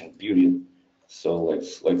consolidation period. So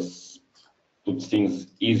let's put things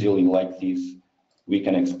easily like this. We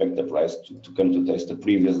can expect the price to come to test the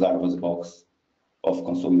previous Darvas box of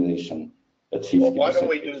consolidation at 50%. Well, why don't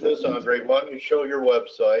we do this, Andre? Why don't you show your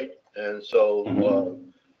website, and so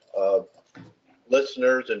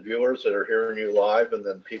listeners and viewers that are hearing you live, and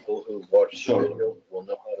then people who watch the video will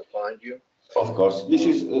know how to find you. Of course, this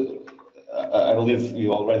is. I believe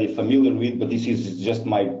you're already familiar with, but this is just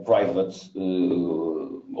my private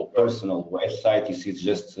or personal website. This is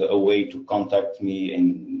just a way to contact me,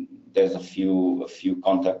 and there's a few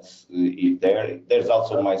contacts there. There's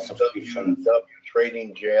also my subscription.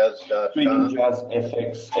 TradingJazz.com.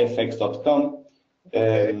 TradingJazzFX.com.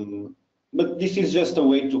 But this is just a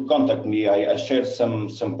way to contact me. I share some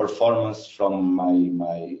performance from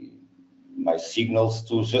my signals,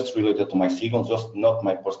 to just related to my signals, just not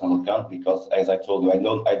my personal account, because as I told you, I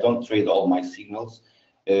don't trade all my signals.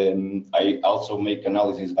 I also make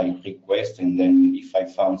analysis by request, and then if I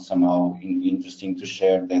found somehow interesting to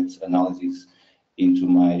share that analysis into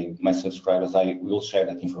my subscribers, I will share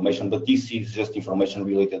that information. But this is just information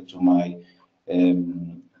related to my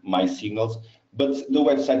signals. But the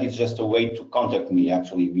website is just a way to contact me.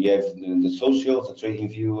 Actually, we have the socials, the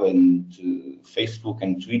TradingView, and Facebook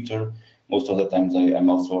and Twitter. Most of the times I'm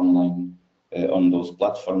also online on those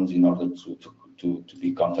platforms in order to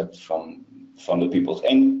be contacted from the people.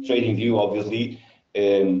 And TradingView, obviously,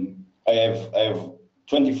 I have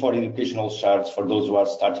 24 educational charts for those who are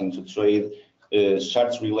starting to trade,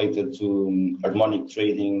 charts related to harmonic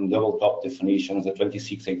trading, double top definitions, the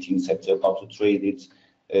 2618 setup, how to trade it,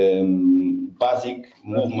 basic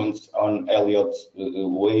movements on Elliott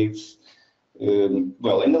waves,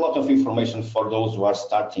 well, and a lot of information for those who are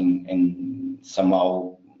starting and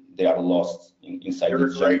somehow they are lost inside. You're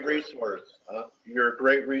a great resource. You're a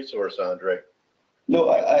great resource, Andre. No,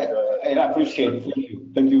 I appreciate it.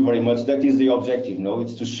 Thank you very much. That is the objective, no?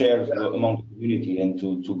 It's to share among the community and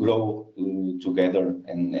to grow together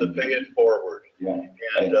and to pay it forward. Yeah.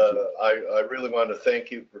 And I really want to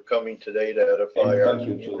thank you for coming today to edify our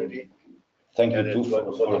community. Thank you too for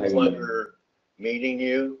having me. It was a pleasure meeting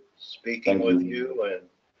you, speaking with you,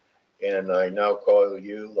 and I now call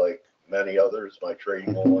you, like many others, my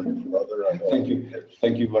trading brother. Thank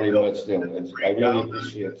you very much, Dale. I really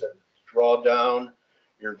appreciate it. Drawdown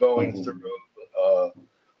you're going through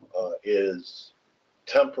is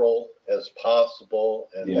temporal as possible,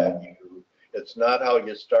 and that it's not how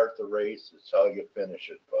you start the race, it's how you finish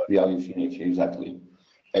it. But yeah, you finish exactly.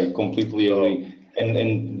 I completely agree.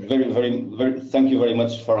 And very thank you very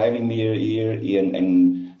much for having me here, Ian,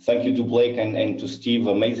 and thank you to Blake and to Steve.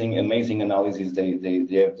 Amazing analysis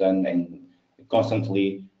they have done, and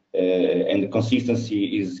constantly and the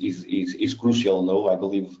consistency is crucial. No, I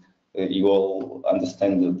believe you all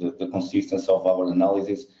understand the consistency of our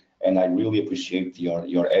analysis, and I really appreciate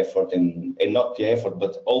your effort and not the effort,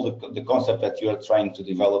 but all the concept that you are trying to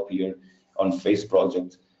develop here on Face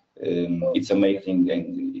Project. It's amazing,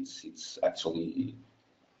 and it's actually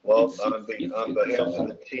well, on behalf of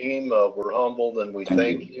the team, we're humbled and we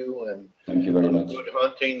thank you, and thank you very much. Good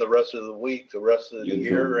hunting the rest of the week, the rest of the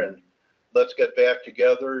year, and let's get back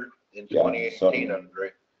together in 2018,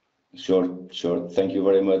 Andre. Sure. Thank you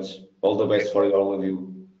very much. All the best for all of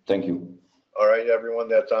you. Thank you. All right, everyone.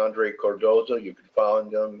 That's Andre Cardoza. You can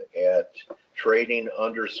find him at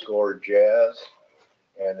trading_jazz,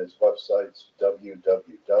 and his website's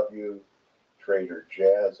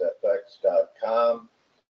www.traderjazzfx.com.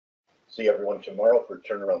 See everyone tomorrow for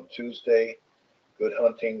Turnaround Tuesday. Good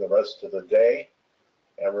hunting the rest of the day.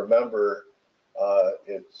 And remember,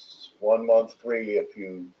 it's 1 month free if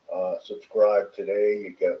you subscribe today. You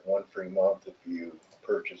get 1 free month if you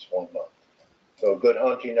purchase 1 month. So good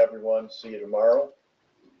hunting, everyone. See you tomorrow.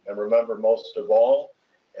 And remember, most of all,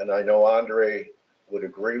 and I know Andre would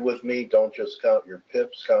agree with me, don't just count your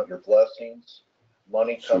pips, count your blessings.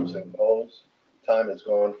 Money comes and goes. Time is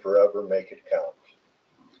gone forever. Make it count.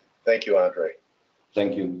 Thank you, Andre.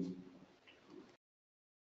 Thank you.